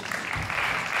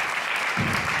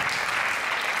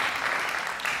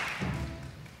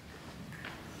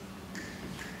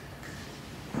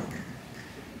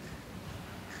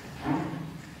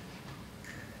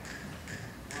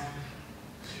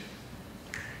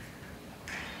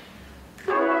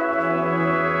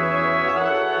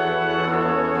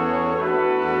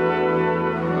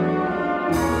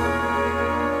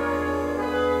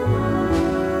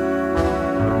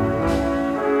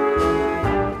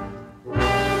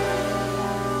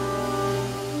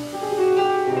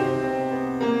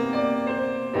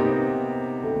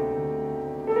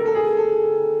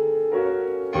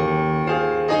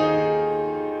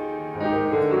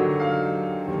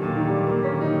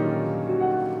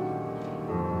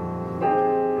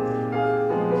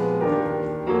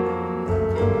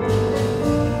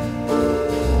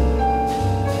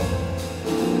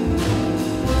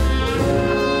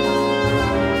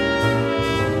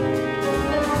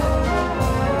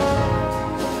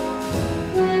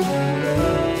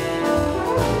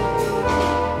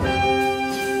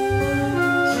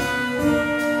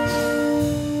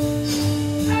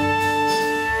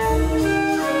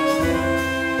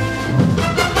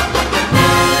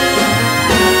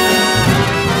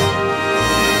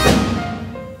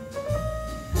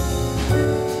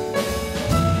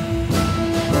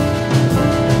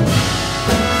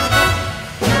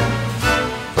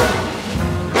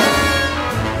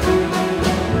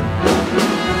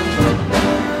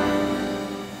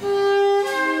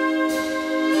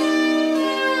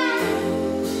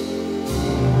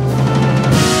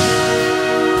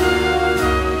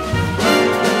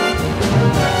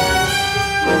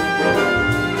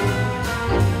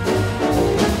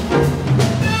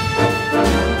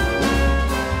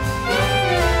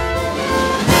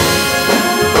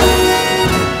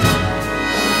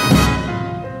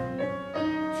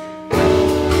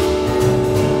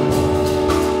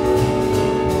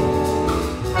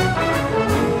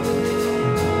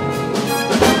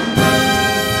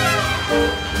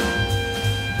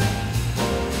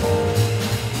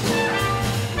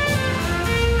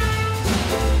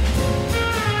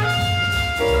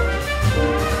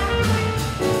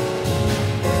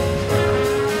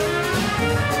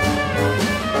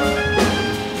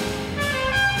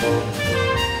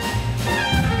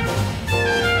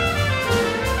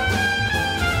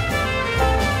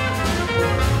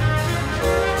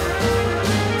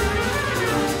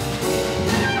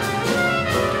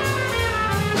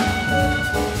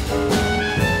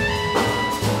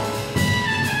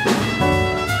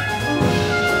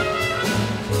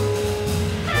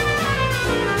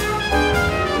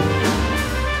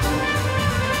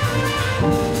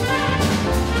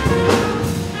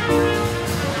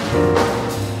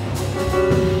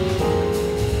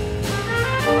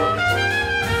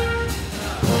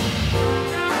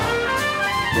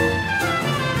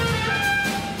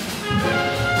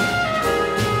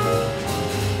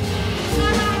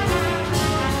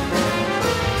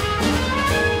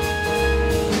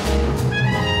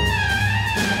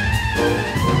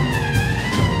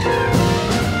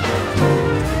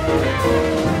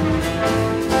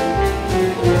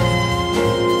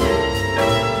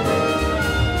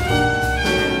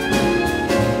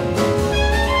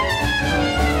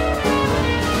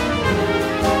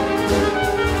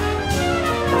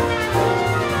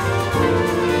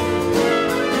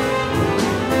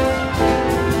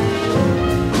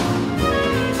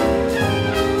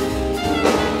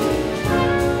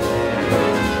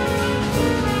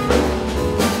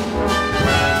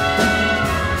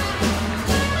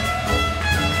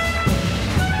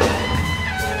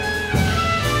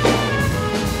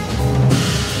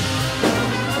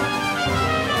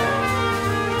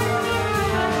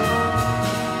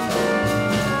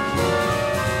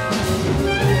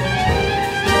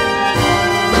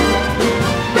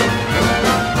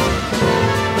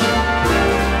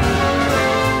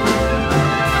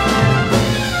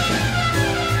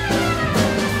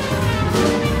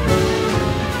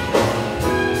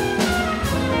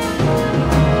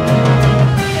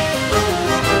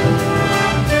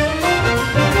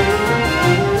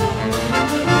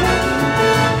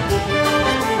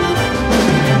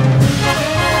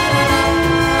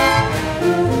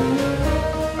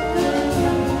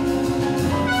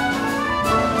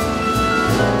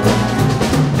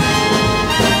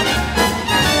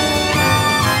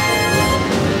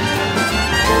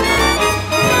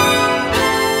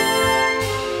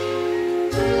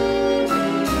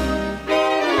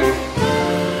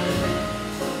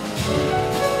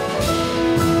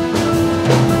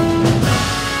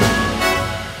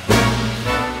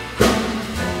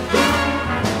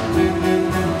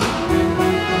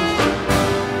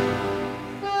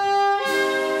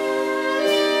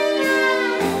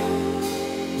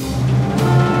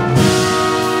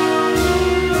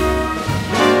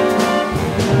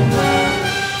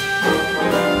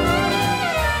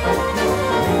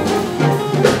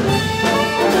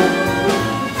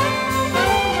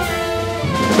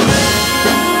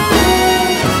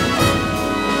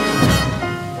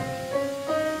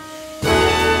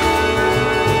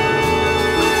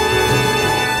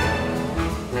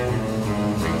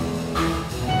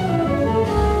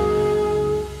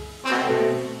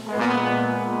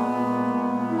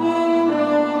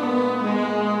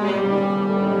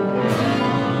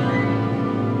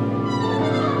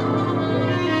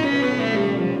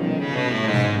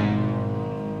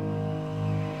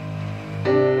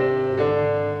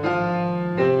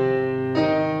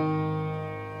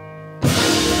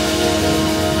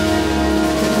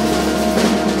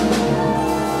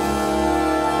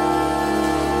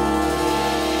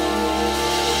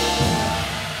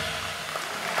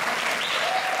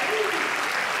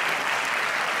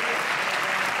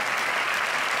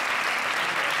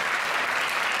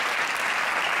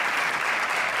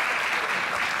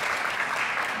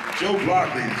 Joe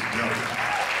Block, ladies and gentlemen.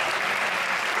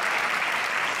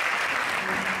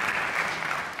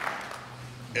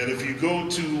 And if you go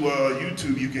to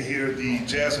YouTube, you can hear the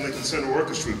Jazz and Lincoln Center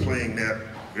Orchestra playing that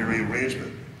very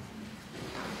arrangement.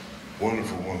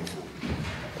 Wonderful, wonderful.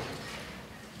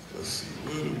 Let's see,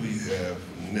 what do we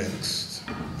have next?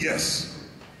 Yes,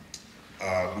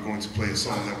 we're going to play a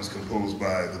song that was composed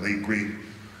by the late, great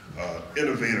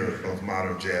innovator of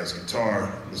modern jazz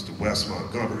guitar, Mr. Wes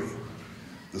Montgomery.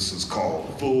 This is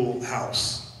called Full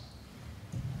House.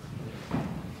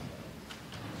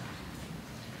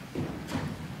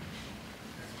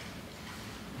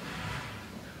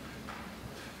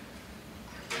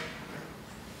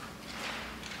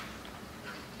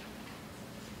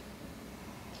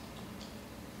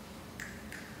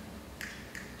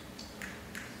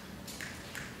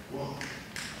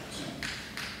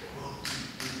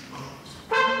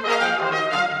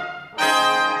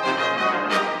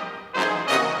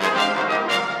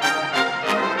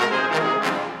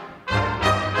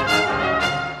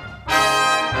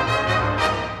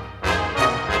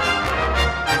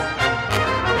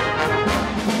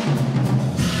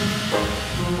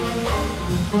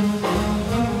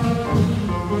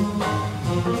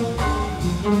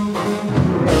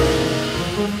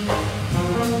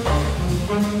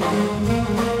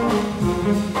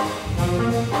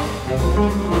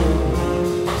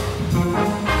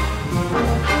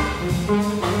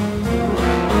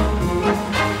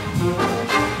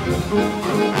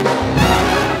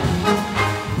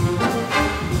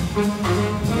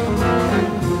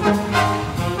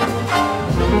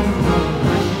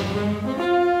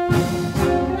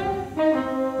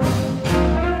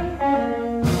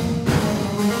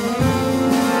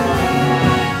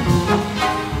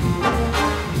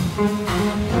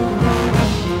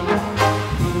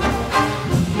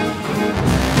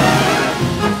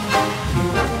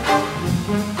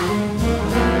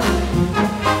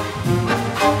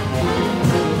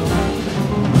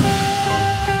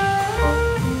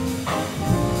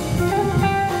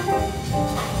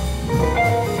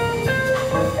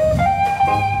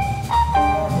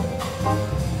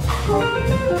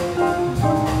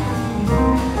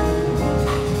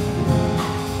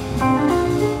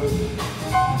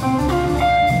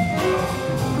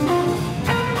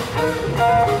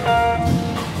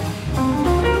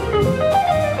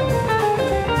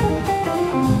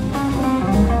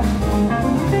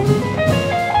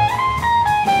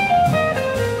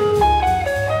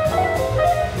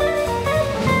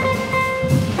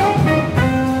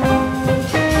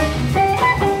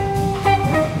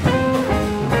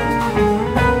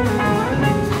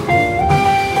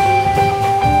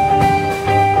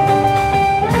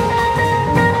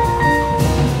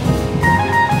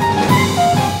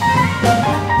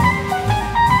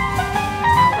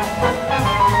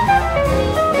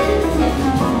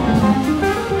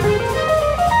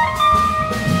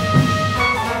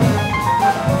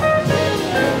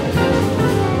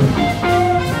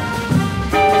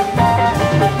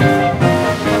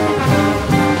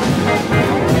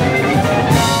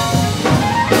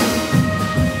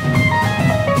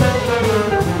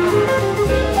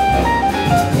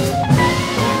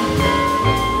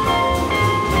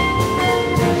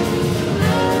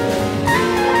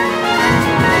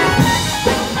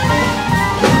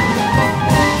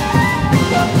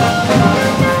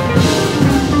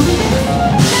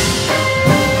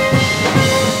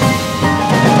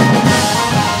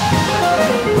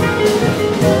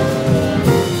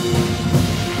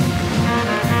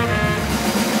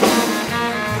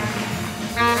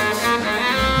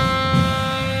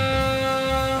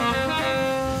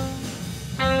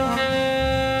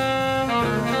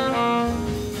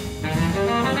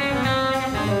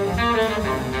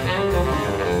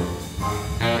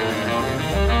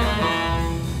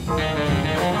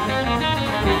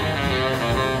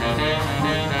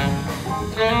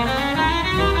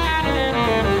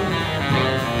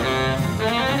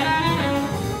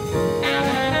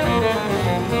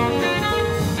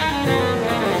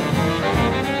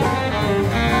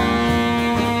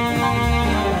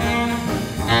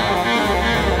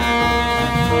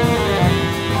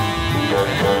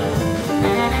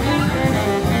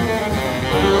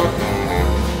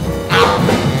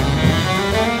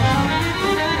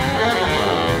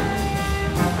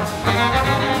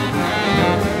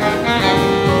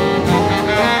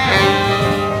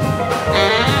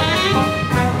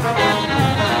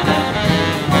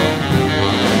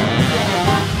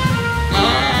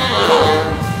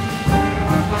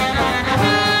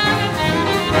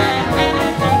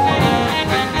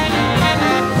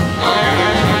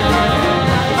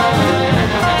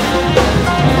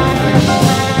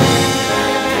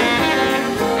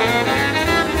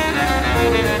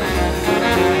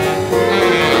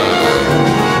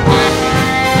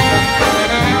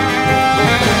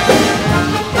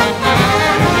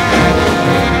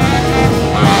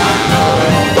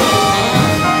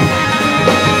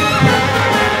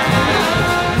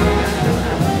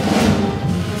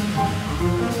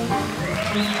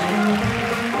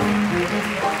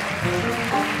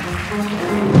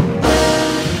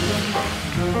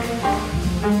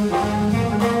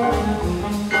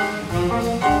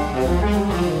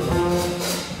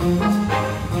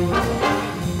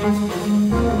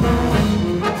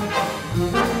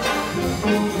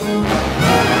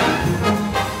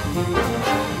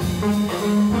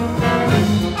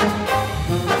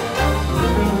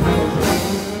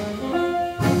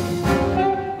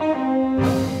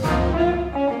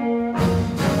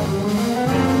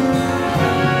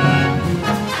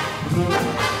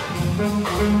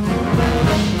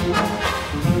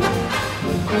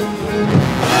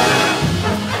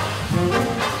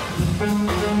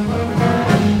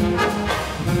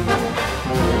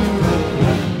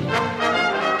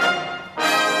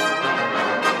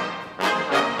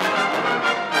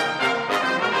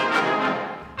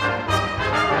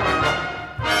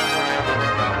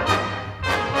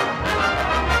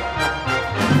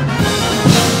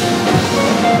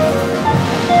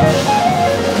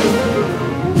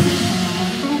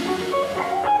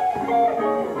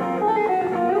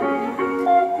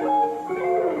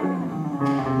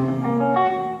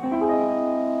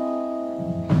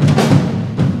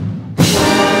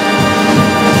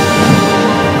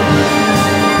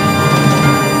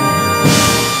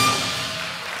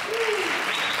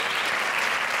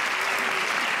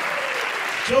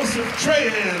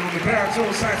 On the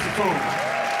baritone saxophone.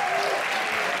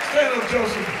 Stand up,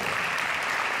 Joseph.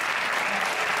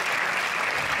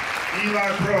 Eli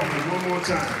Perlman, one more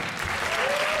time.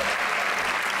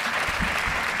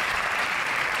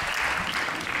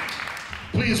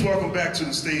 Please welcome back to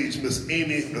the stage Miss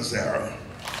Amy Nazara.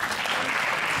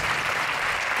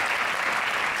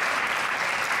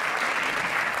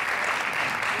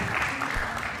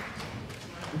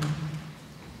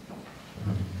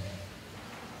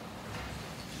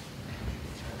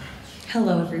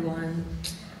 Hello, everyone.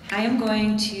 I am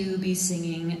going to be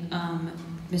singing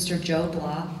Mr. Joe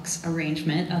Block's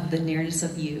arrangement of The Nearness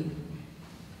of You.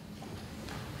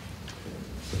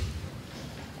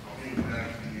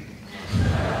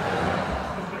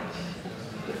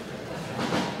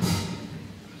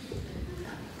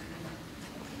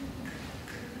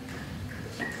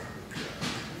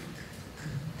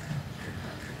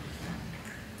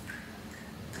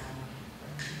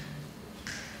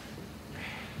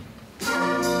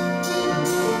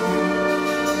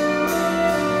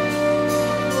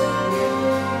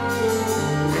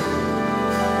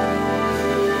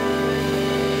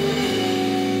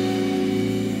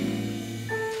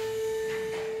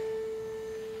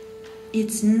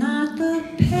 It's not the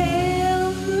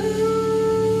pale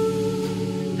moon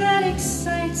that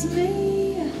excites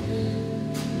me,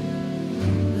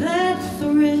 that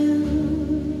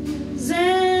thrills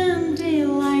and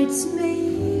delights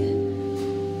me.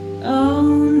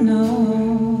 Oh no,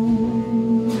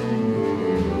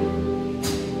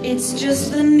 it's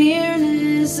just the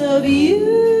nearness of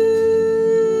you.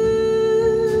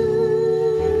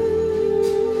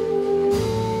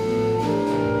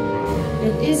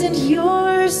 Isn't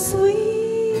your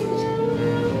sweet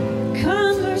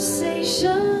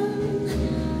conversation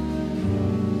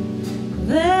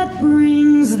that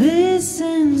brings this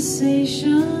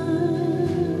sensation?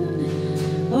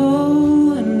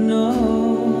 Oh no,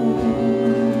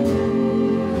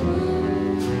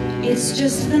 it's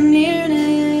just the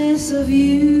nearness of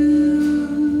you.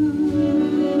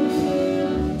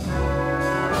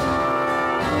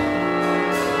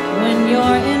 When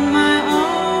you're in my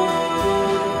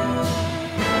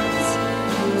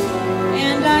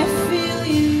I feel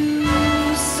you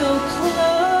so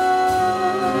close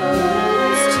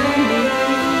to me.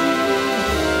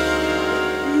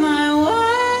 My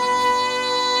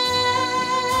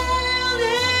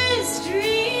wildest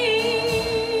dreams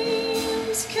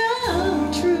come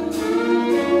true.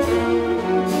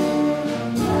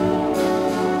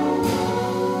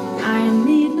 I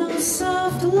need no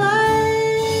soft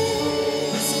lights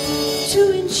to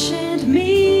enchant me.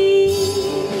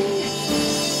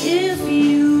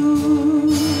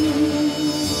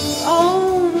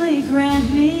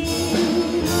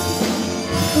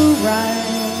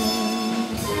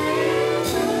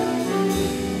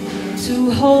 To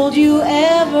hold you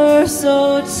ever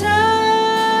so tight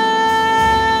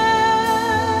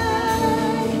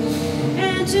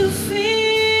and to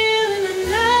feel in the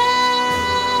night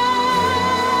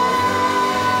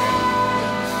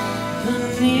the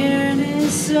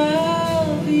nearness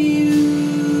of you.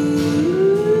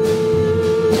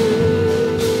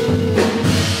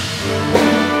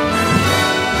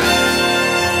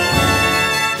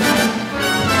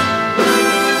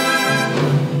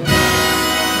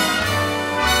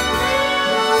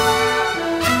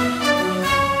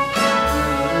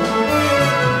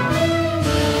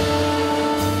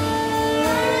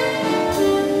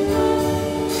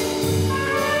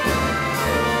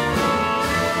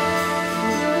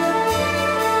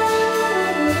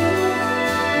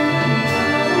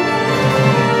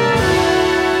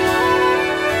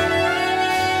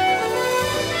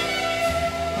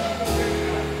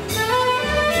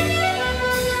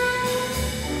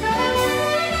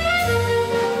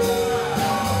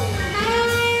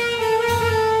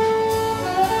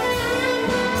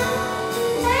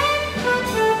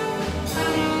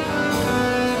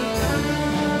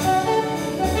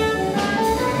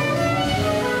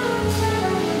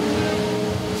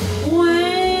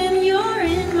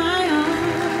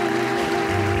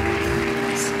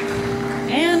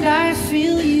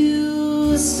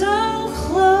 so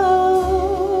close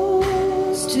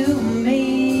to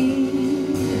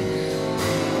me.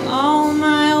 All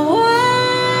my wildest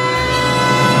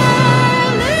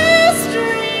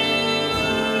dreams,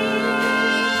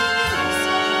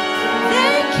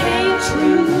 they came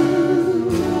true.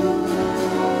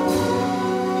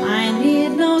 I need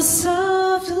no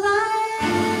soft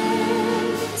lights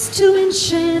to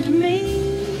enchant me.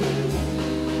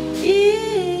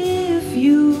 If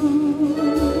you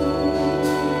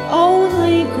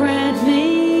only grant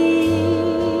me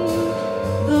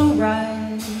the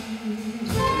right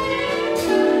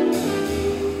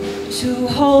to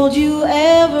hold you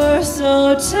ever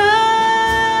so tight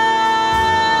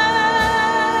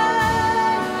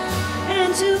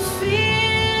and to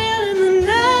feel in the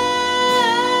night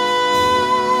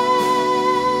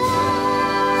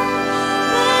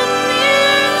the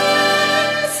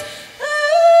nearness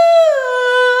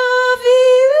of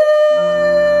you.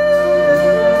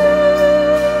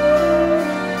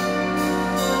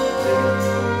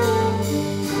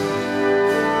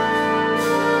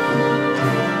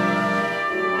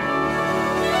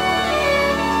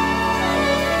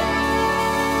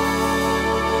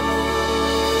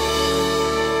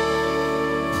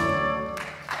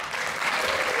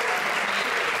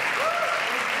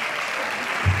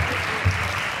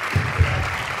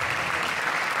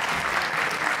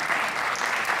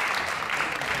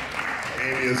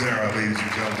 Amy Azara, ladies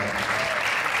and gentlemen.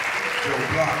 Joe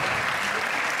Block.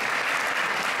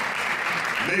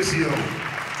 Maceo.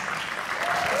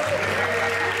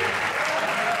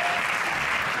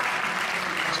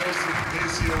 Joseph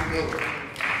Maceo Miller.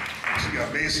 So we got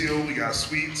Maceo, we got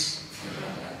Sweets.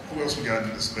 Who else we got in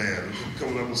this band? We're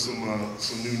coming up with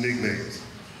some new nicknames.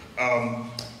 Our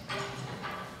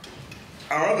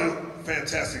other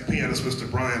fantastic pianist, Mr.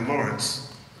 Brian Lawrence.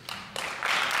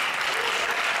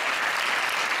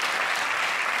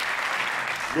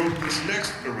 Wrote this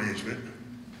next arrangement,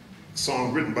 a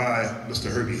song written by Mr.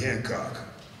 Herbie Hancock.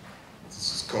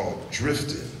 This is called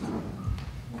Drifting.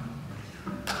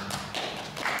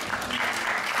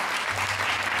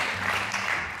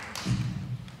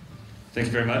 Thank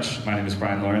you very much. My name is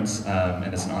Brian Lawrence,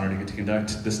 and it's an honor to get to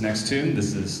conduct this next tune.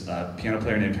 This is a piano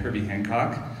player named Herbie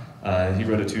Hancock. He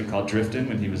wrote a tune called Driftin'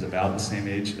 when he was about the same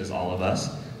age as all of us.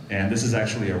 And this is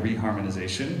actually a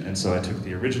reharmonization, and so I took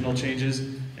the original changes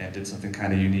and did something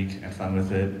kind of unique and fun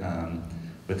with it,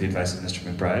 with the advice of Mr.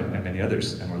 McBride and many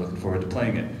others, and we're looking forward to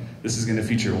playing it. This is going to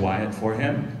feature Wyatt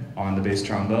Foreham on the bass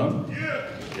trombone.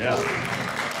 Yeah.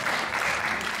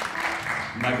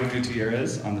 Michael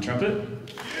Gutierrez on the trumpet.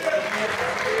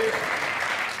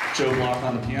 Joe Block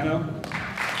on the piano.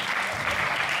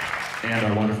 And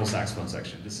our wonderful saxophone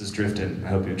section. This is Driftin'. I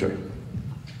hope you enjoy.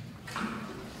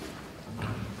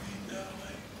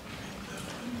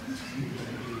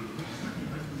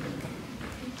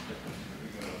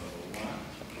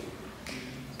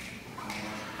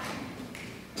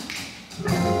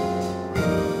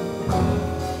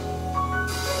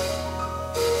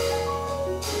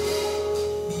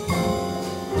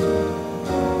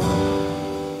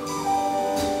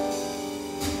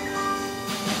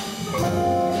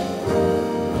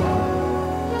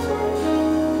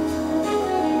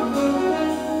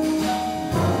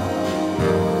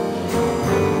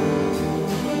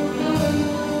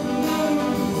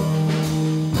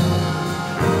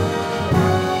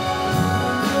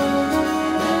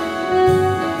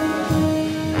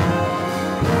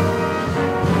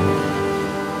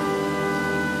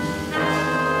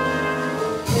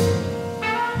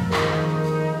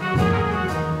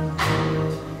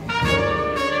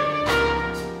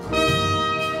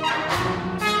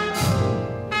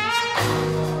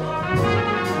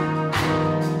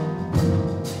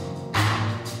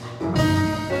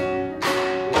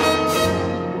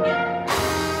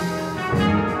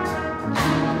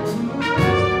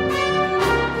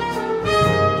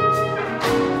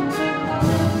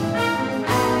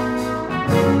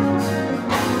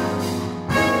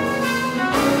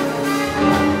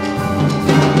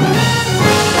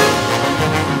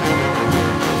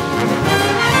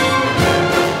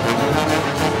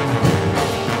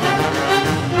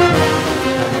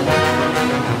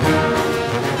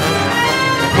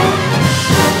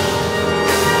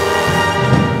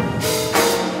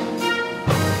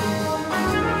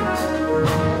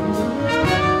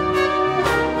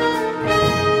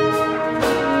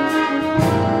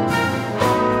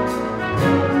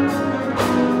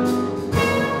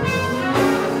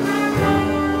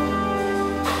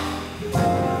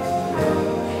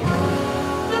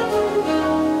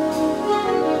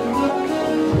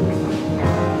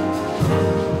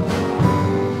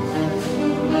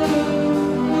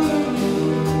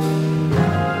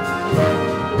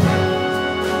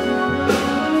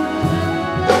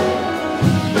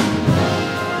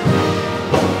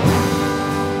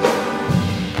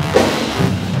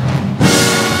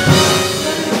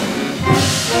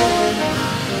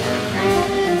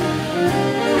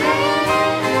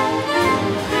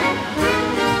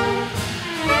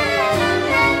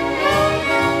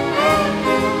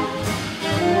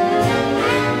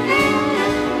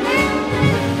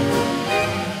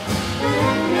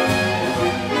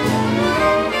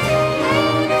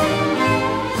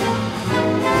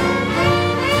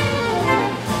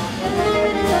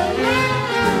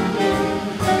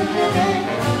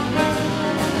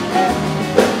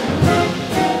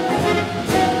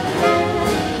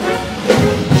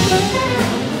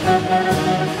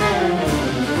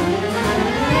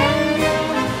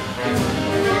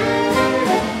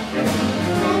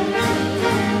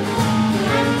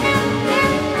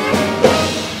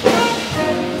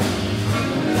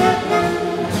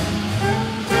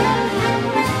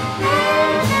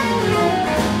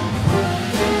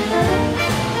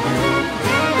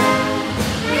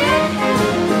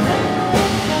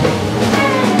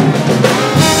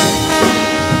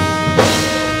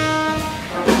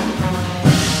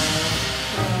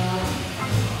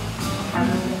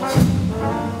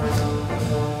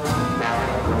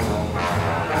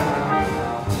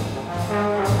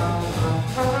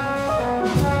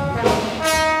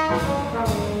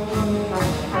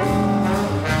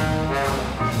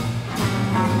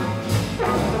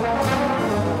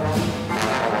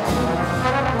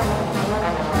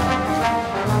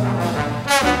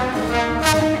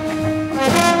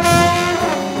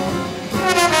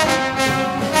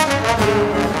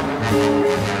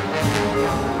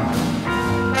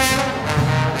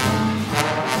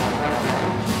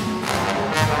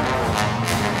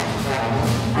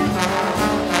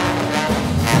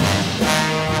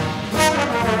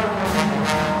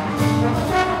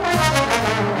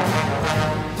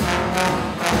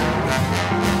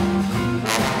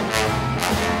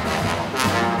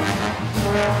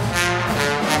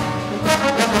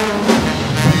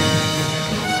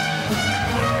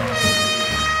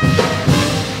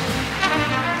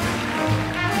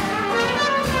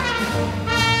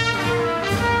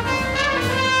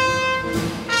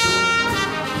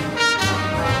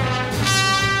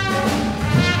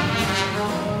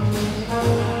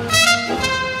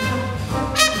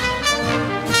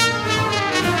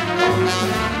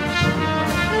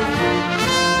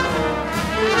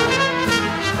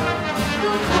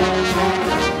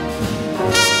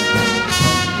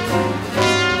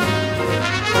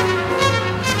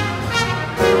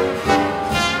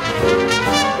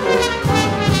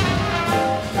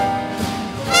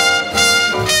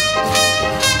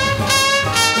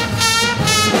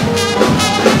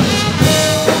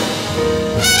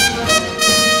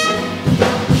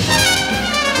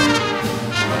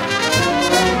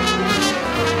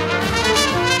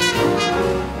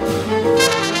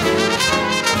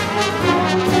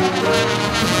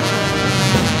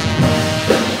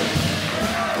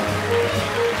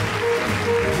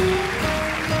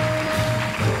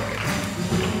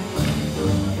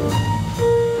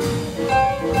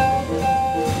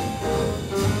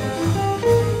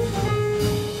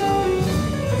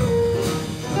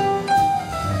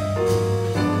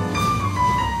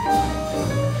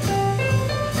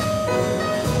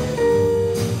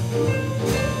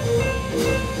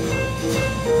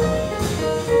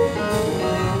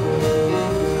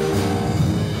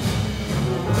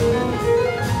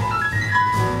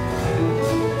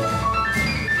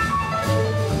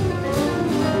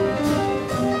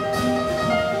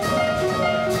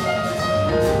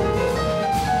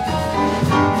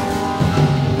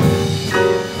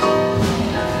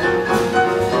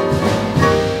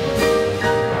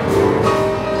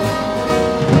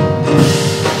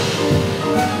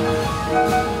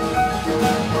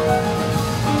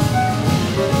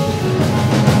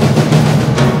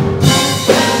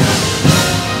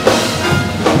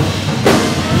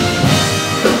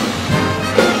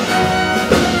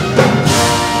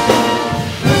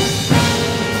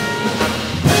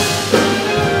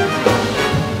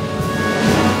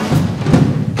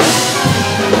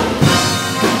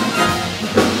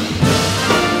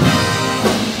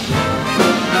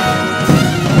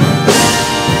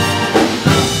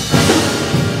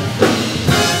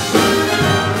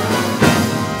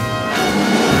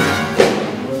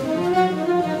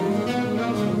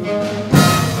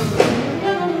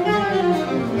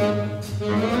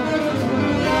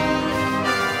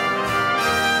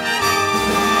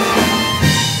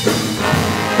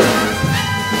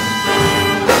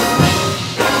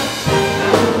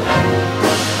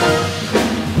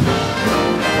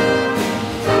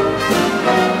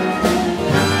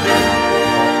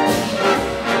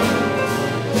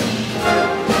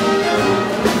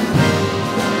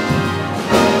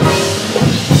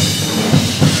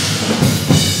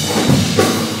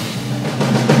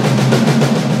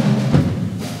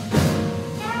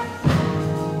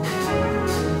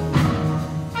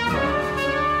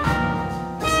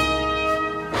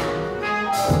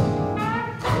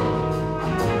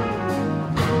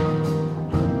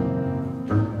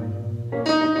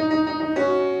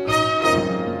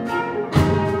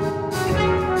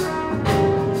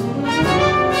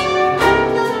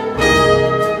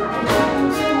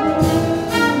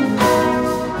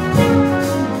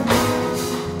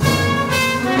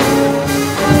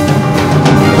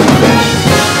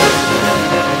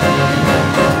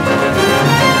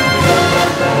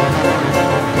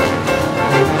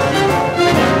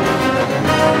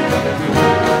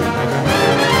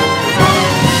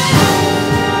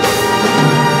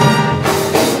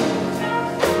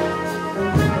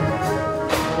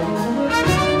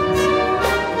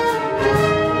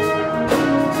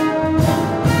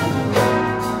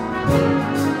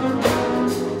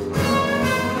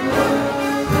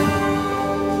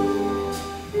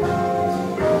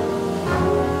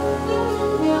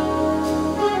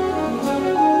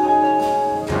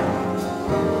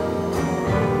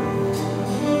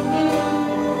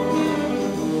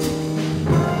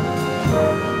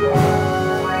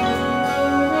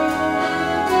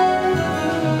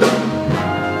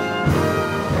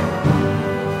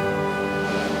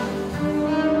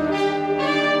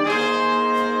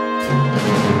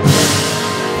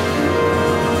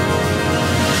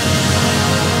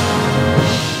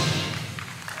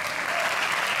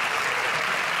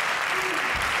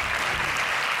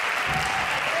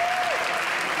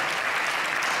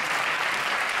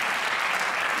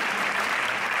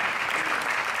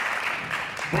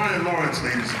 Brian Lawrence,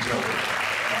 ladies and gentlemen.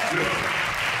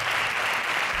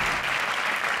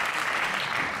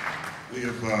 We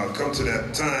have come to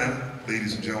that time,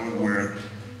 ladies and gentlemen, where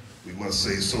we must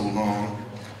say so long,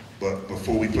 but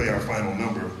before we play our final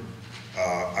number,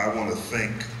 I want to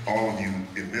thank all of you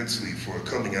immensely for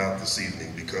coming out this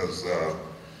evening, because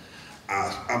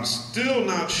I'm still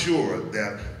not sure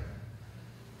that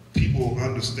people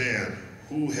understand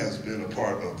who has been a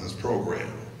part of this program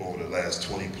over the last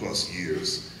 20 plus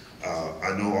years.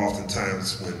 I know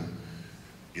oftentimes when,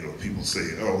 you know, people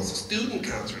say, oh, it's a student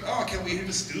concert. Oh, can we hear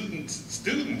the students,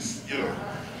 you know,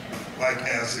 like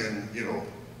as in, you know,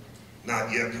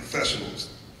 not yet professionals,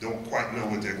 don't quite know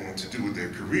what they're going to do with their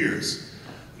careers.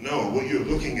 No, what you're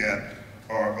looking at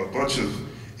are a bunch of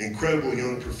incredible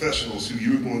young professionals who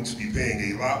you're going to be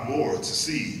paying a lot more to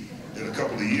see in a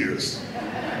couple of years.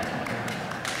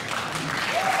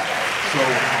 So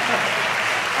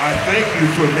I thank you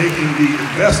for making the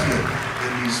investment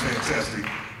in these fantastic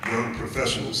young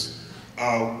professionals.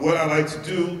 What I'd like to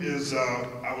do is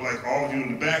I would like all of you in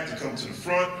the back to come to the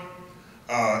front.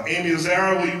 Amy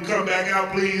Azara, will you come back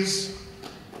out, please?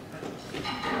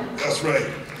 That's right.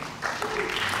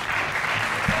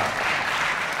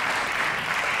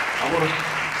 I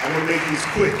want to make this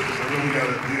quick because I know we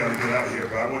gotta get out of here.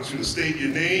 But I want you to state your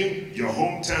name, your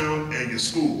hometown, and your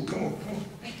school. Come on, come on.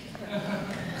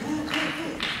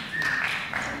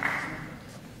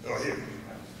 Oh, here.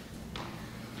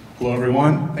 Hello,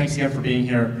 everyone. Thanks again for being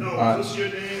here. No, what's your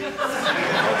name?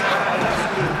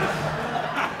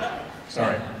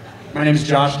 Sorry. My name is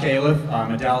Josh Califf.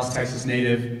 I'm a Dallas, Texas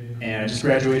native, and I just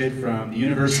graduated from the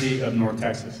University of North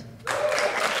Texas.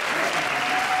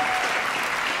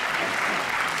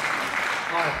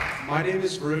 Hi, my name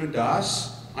is Varun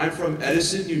Das. I'm from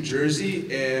Edison, New Jersey,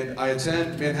 and I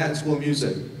attend Manhattan School of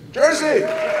Music. Jersey!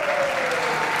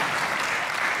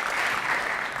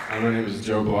 My name is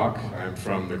Joe Block. I'm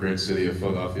from the great city of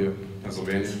Philadelphia,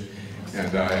 Pennsylvania,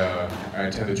 and I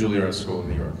attend the Juilliard School in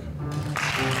New York.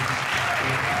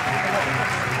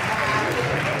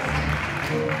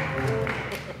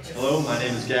 Hello, my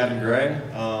name is Gavin Gray.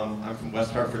 I'm from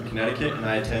West Hartford, Connecticut, and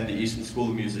I attend the Easton School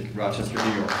of Music in Rochester,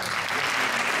 New York.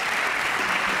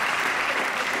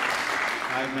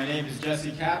 Hi, my name is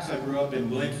Jesse Capps. I grew up in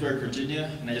Williamsburg,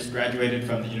 Virginia, and I just graduated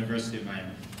from the University of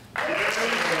Miami.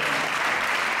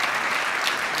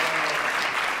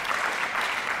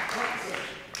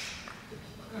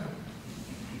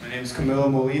 My name is Camilo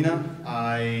Molina.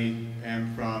 I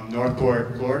am from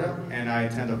Northport, Florida, and I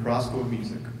attend the Frost School of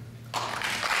Music.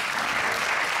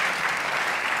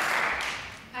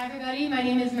 Hi everybody, my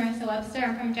name is Marissa Webster.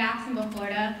 I'm from Jacksonville,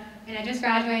 Florida, and I just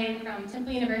graduated from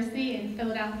Temple University in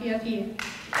Philadelphia, PA.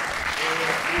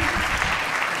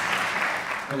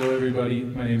 Hello everybody,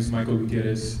 my name is Michael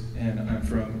Gutierrez, and I'm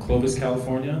from Clovis,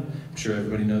 California. I'm sure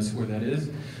everybody knows where that is.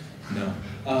 No.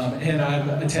 And I'm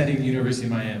attending the University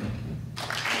of Miami.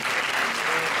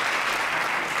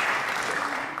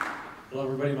 Hello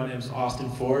everybody, my name is Austin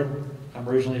Ford. I'm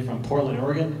originally from Portland,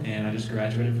 Oregon, and I just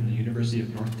graduated from the University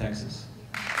of North Texas.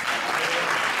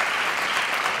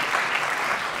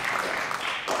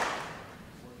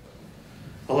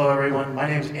 Hello everyone, my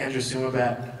name is Andrew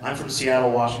Sumabat. I'm from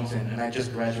Seattle, Washington, and I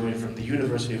just graduated from the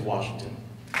University of Washington.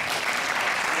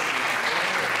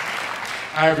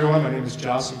 Hi everyone, my name is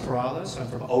Jocelyn Perales. I'm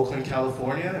from Oakland,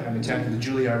 California, and I'm attending the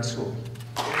Juilliard School.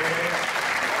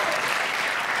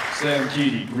 Sam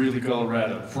Keaty, Greeley,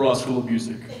 Colorado, Frost School of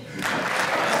Music.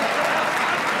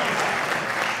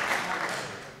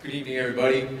 Good evening,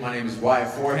 everybody. My name is Wyatt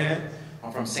Forehand.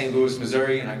 I'm from St. Louis,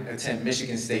 Missouri, and I attend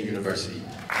Michigan State University.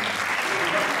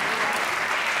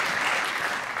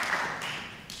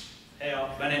 Hey all,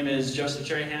 my name is Joseph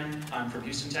Cherryham. I'm from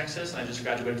Houston, Texas, and I just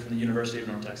graduated from the University of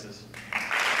North Texas.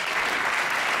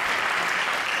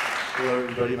 Hello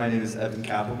everybody, my name is Evan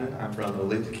Kappelman. I'm from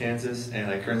Olathe, Kansas, and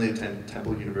I currently attend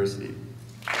Temple University.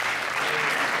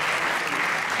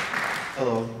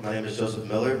 Hello, my name is Joseph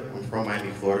Miller. I'm from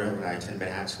Miami, Florida, and I attend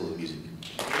Manhattan School of Music.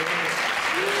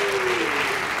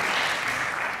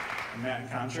 I'm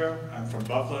Matt Contro. I'm from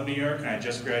Buffalo, New York, and I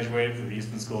just graduated from the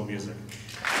Easton School of Music.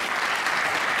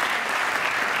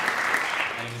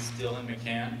 My name is Dylan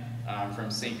McCann. I'm from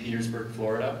St. Petersburg,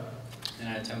 Florida, and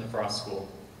I attend the Frost School.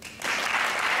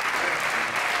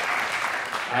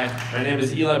 Hi, my name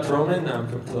is Eli Proman. I'm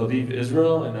from Tel Aviv,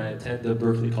 Israel, and I attend the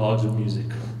Berklee College of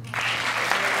Music.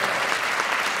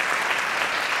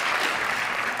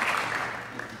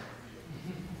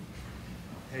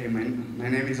 Hey, my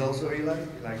name is also Eli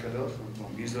Kadosh. I'm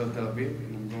from Israel, Tel Aviv,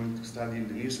 and I'm going to study in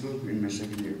the new school in my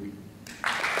second year.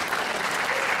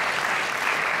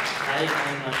 Hi Hi,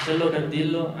 I'm Marcello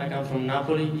Cardillo. I come from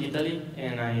Napoli, Italy,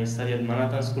 and I study at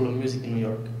Manhattan School of Music in New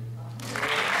York.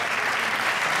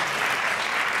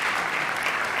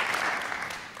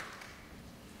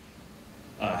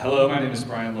 Hello, my name is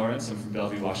Brian Lawrence. I'm from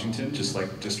Bellevue, Washington, just right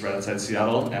outside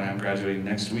Seattle, and I'm graduating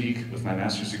next week with my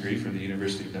master's degree from the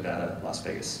University of Nevada, Las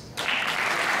Vegas.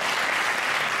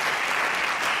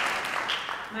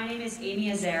 My name is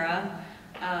Amy Azera.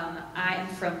 I am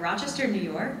from Rochester, New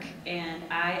York, and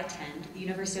I attend the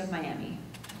University of Miami.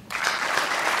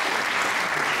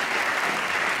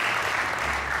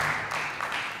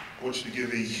 I want you to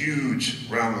give a huge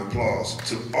round of applause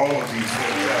to all of these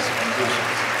fantastic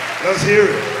musicians. Let's hear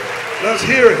it. Let's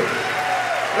hear it.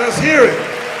 Let's hear it.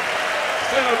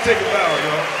 Stand up and take a bow,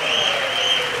 y'all.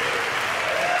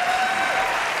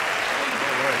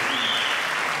 All right.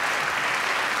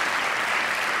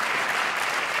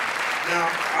 Now,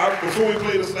 before we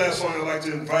play this last song, I'd like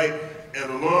to invite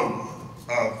an alum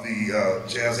of the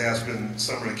JAS Aspen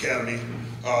Summer Academy.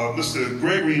 Mr.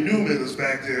 Gregory Newman is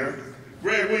back there.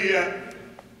 Greg, where you at?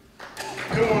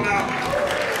 Come on out.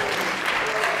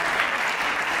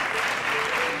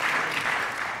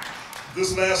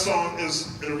 This last song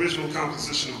is an original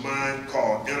composition of mine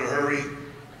called In a Hurry.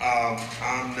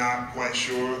 I'm not quite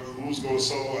sure who's going to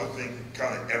solo. I think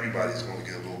kind of everybody's going to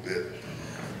get a little bit.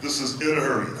 This is In a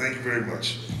Hurry. Thank you very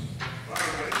much. By the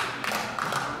way,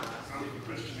 I'm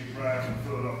Christian McBride from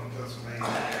Philadelphia, Pennsylvania.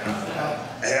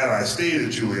 Had I stayed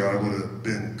at Juilliard, I would have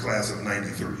been class of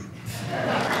 '93.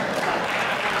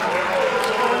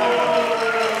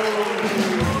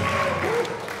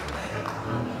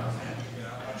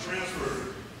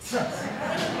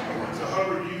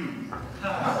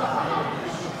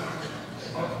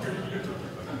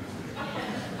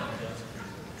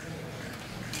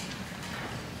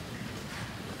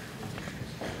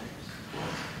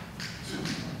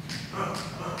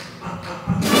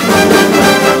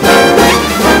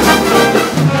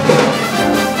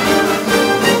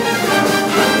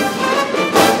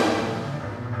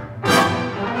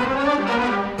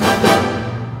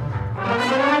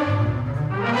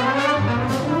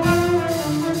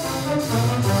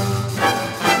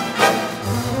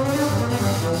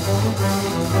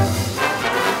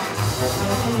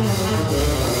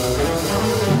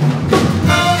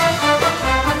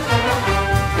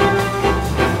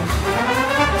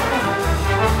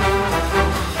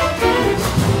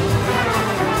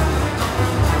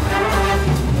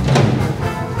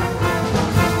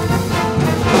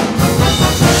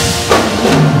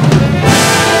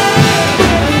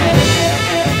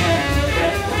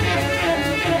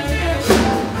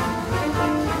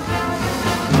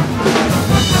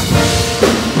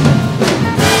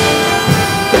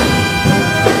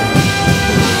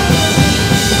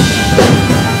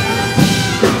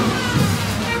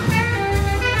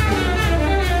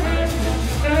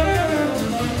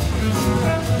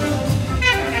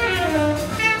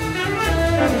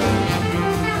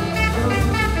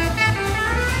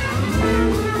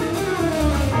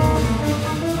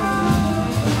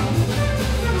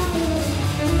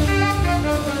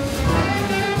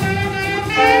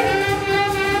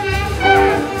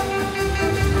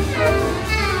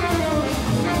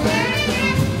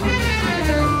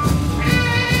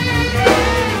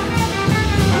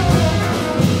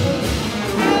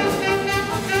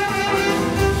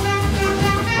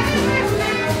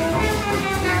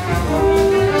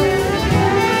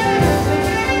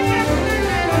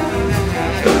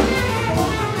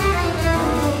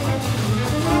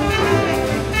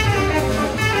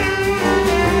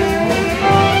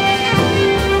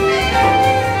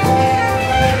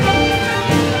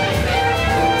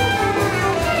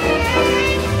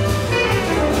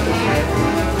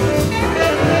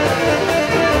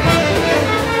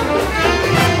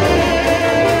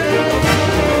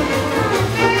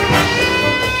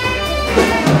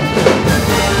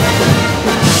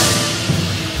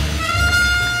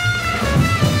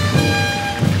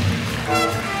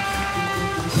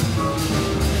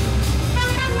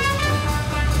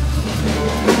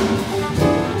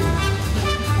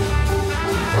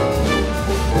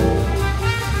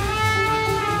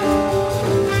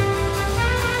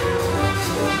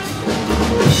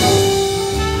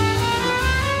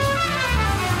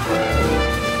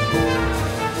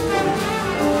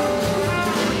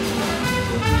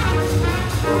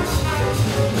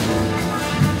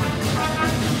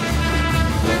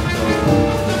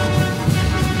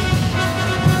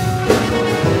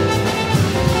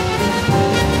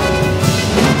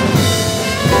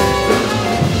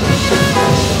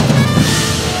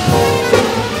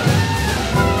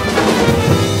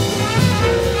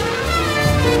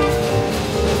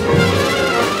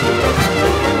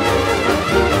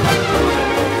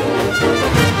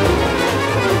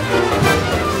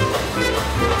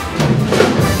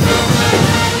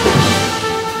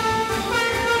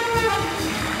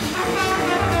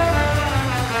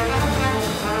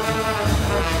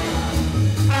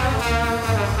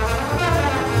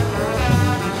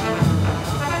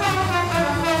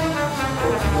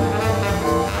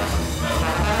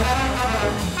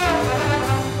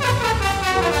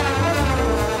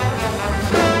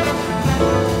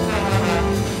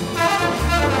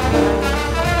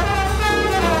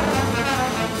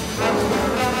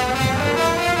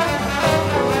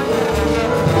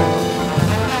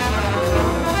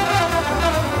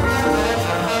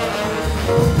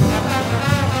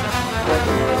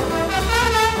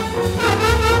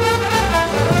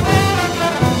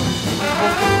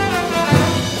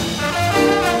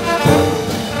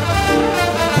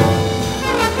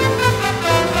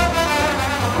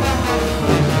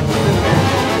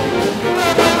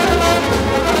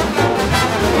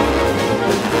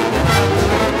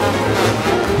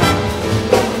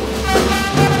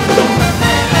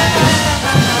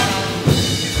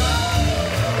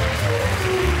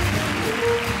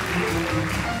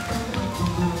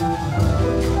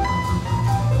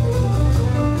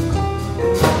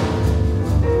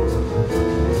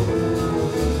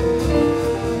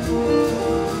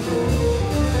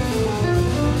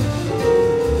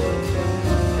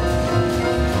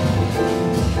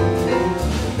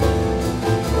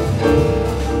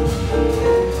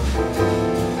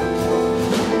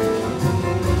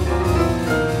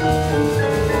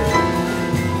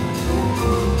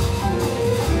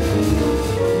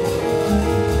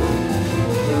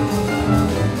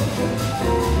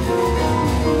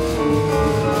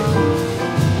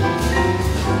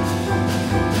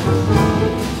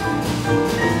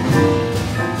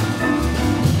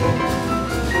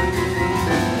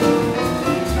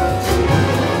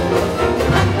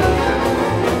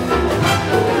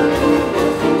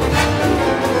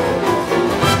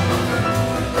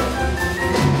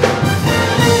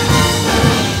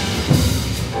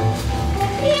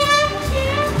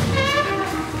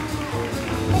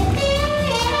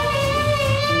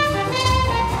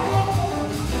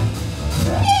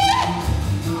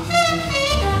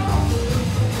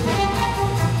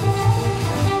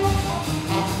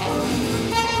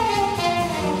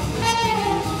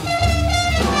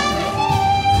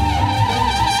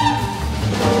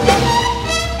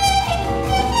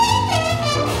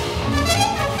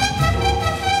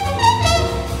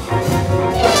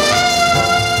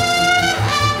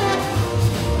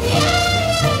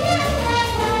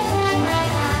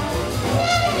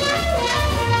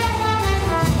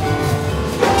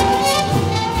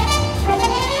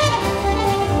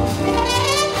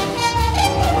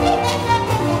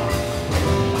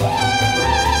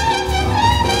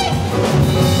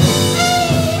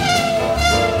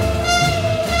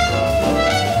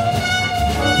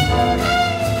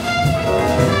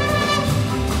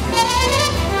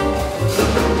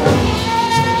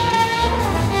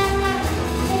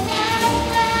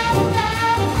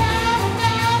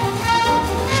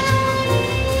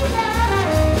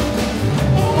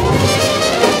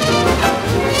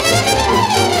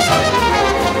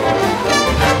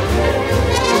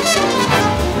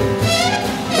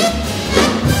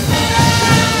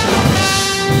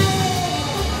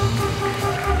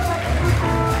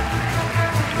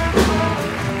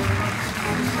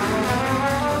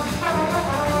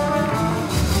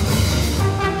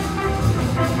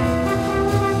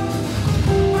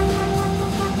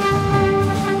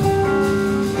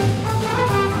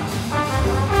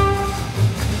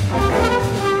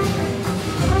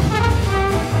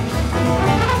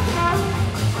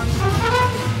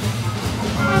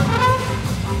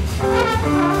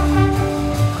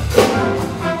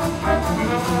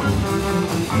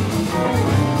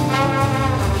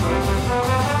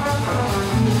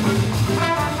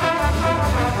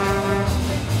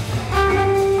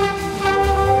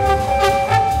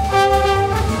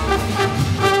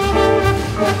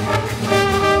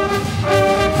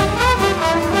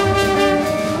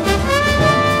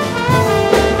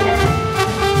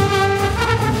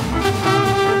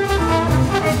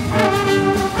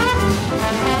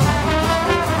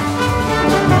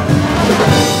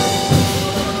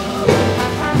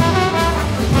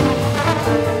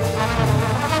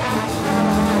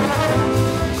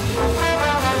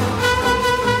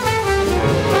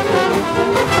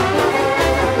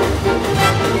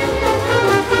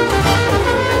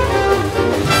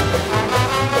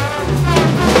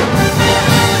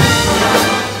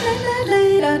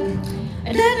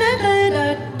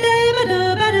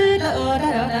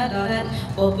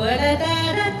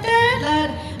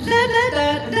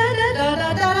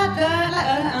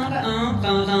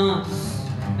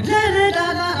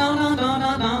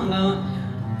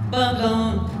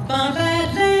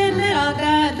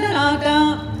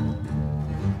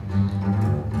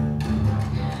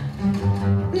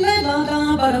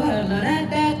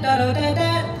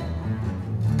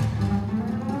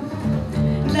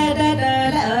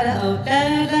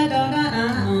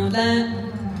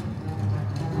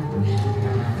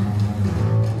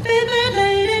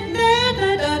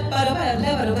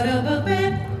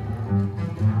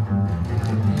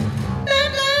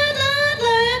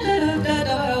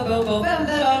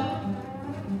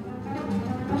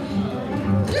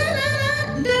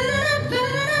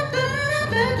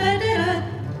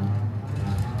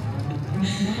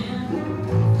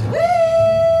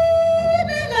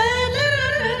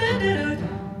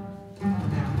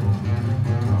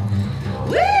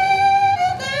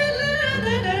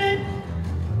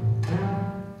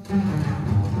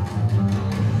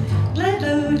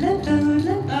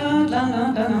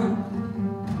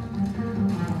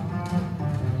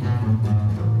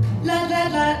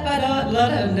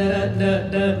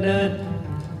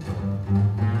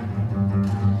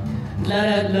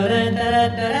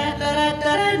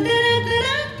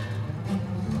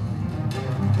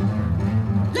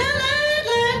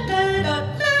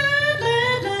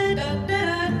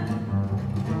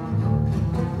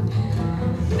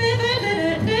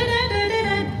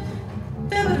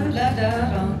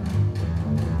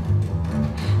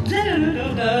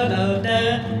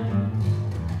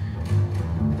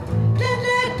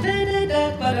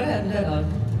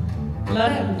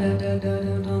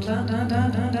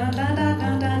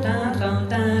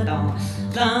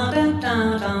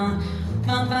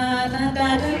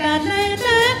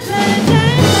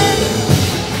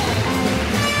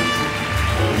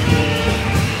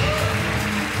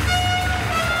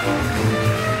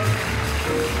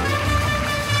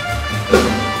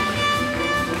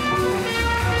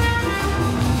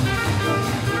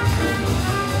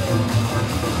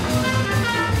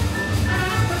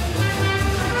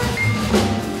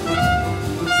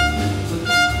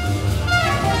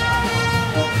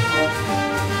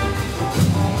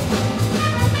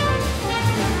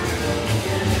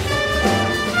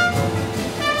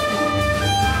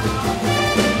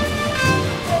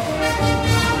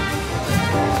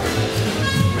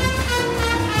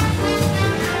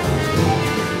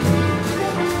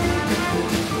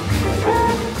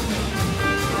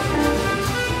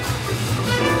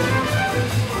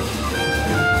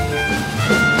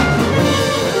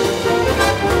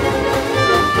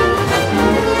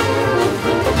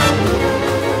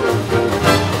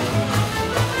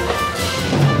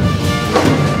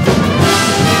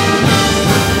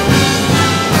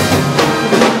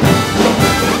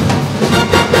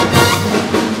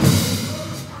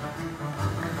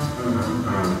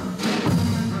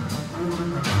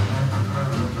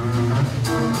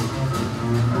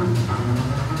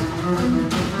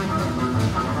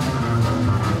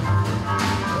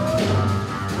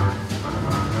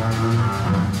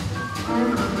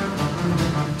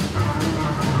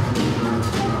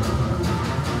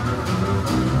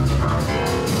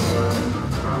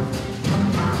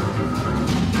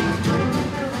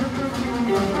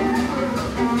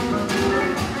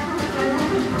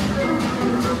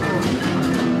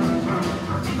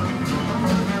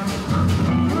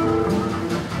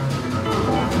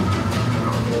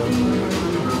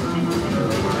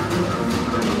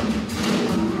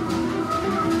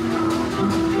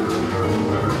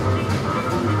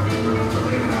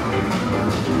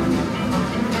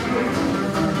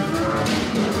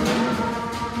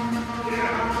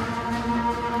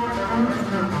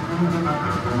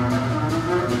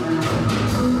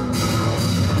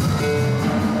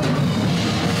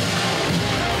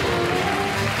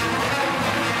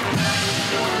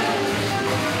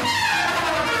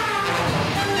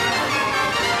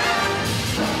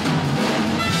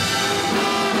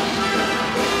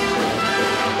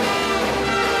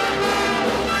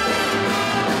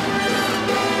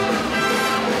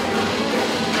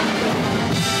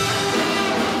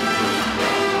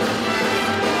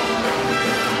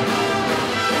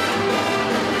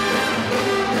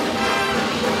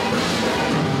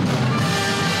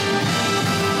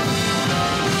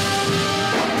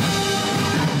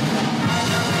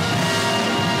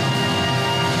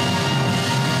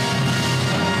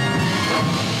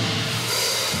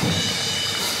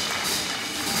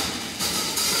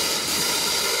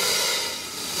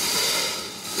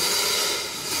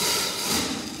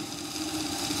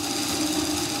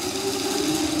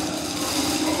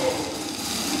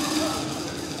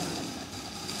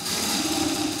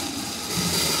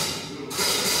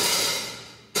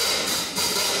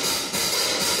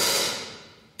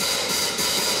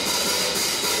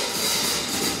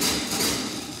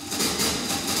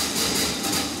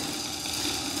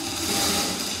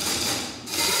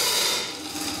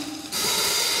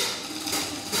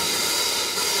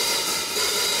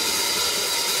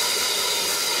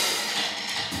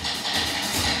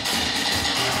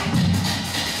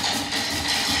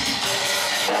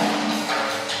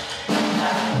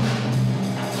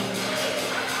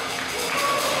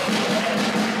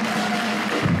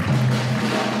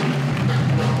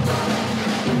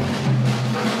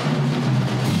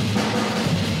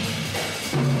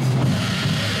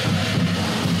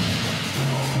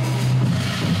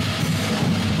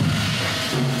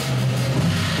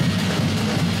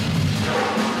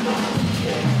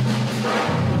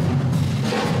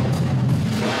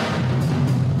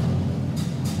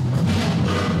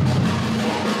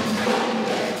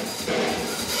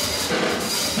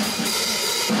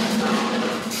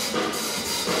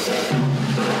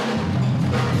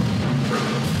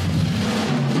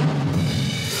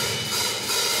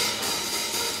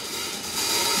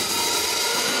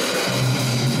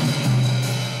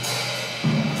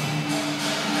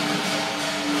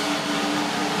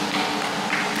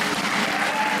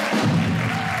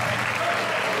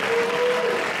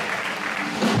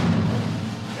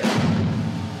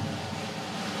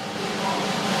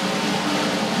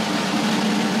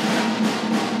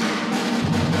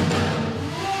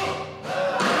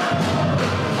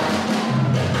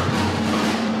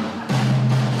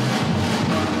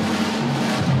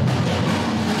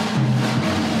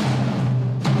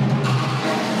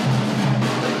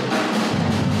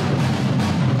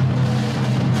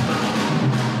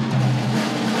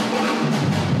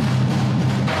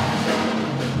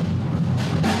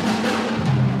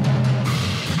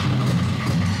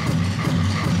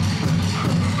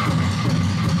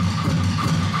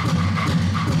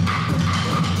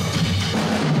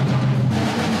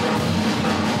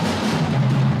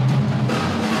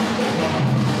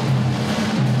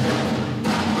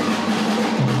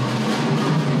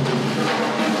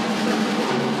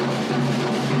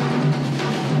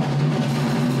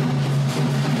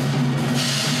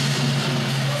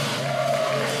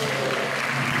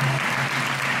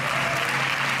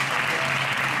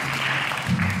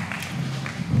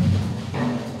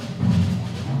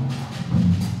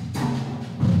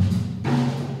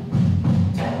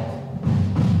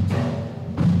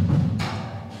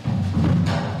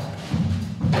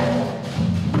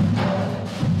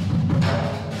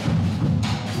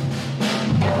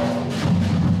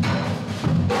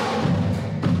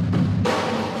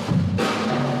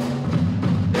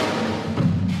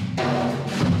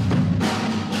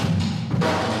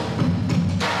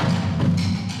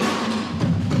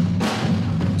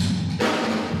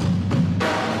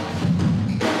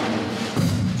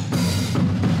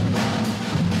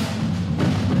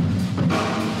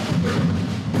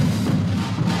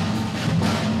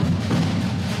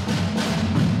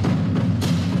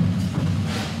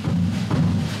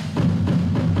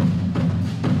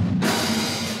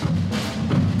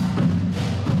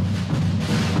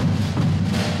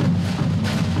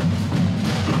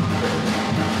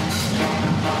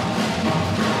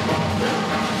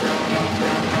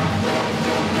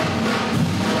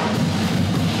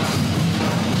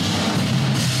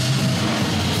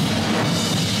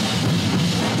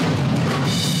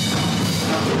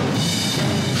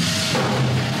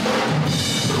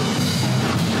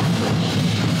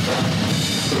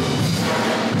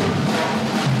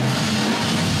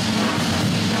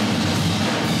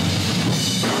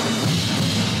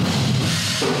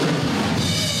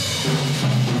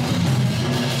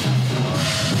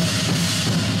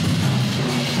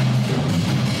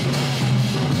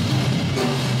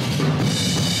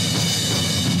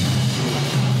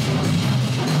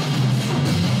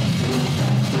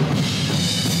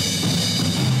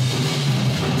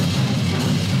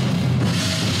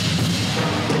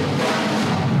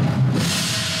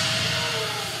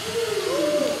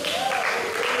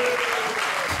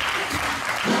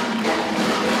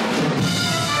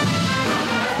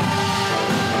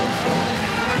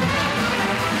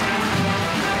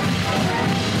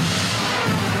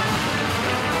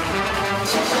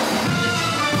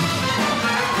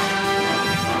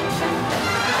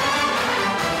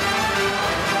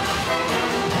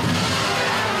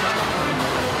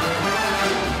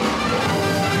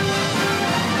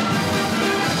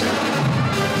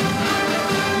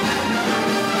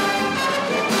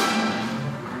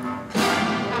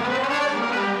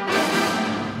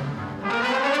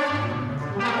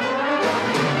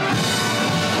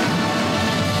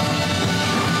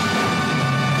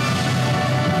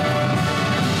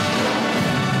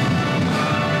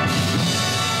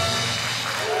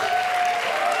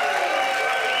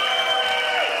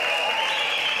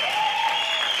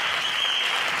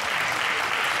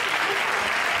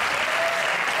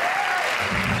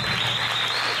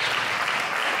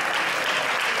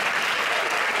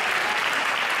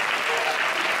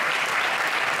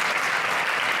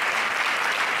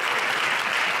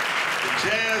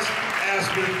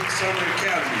 Aspen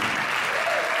Academy.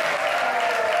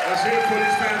 Let's hear it for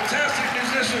these fantastic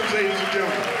musicians, ladies and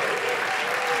gentlemen.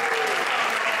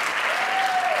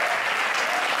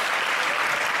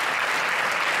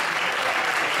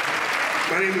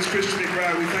 My name is Christian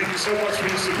McBride. We thank you so much for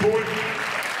your support.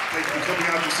 Thank you for coming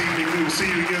out this evening. We will see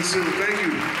you again soon. Thank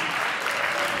you.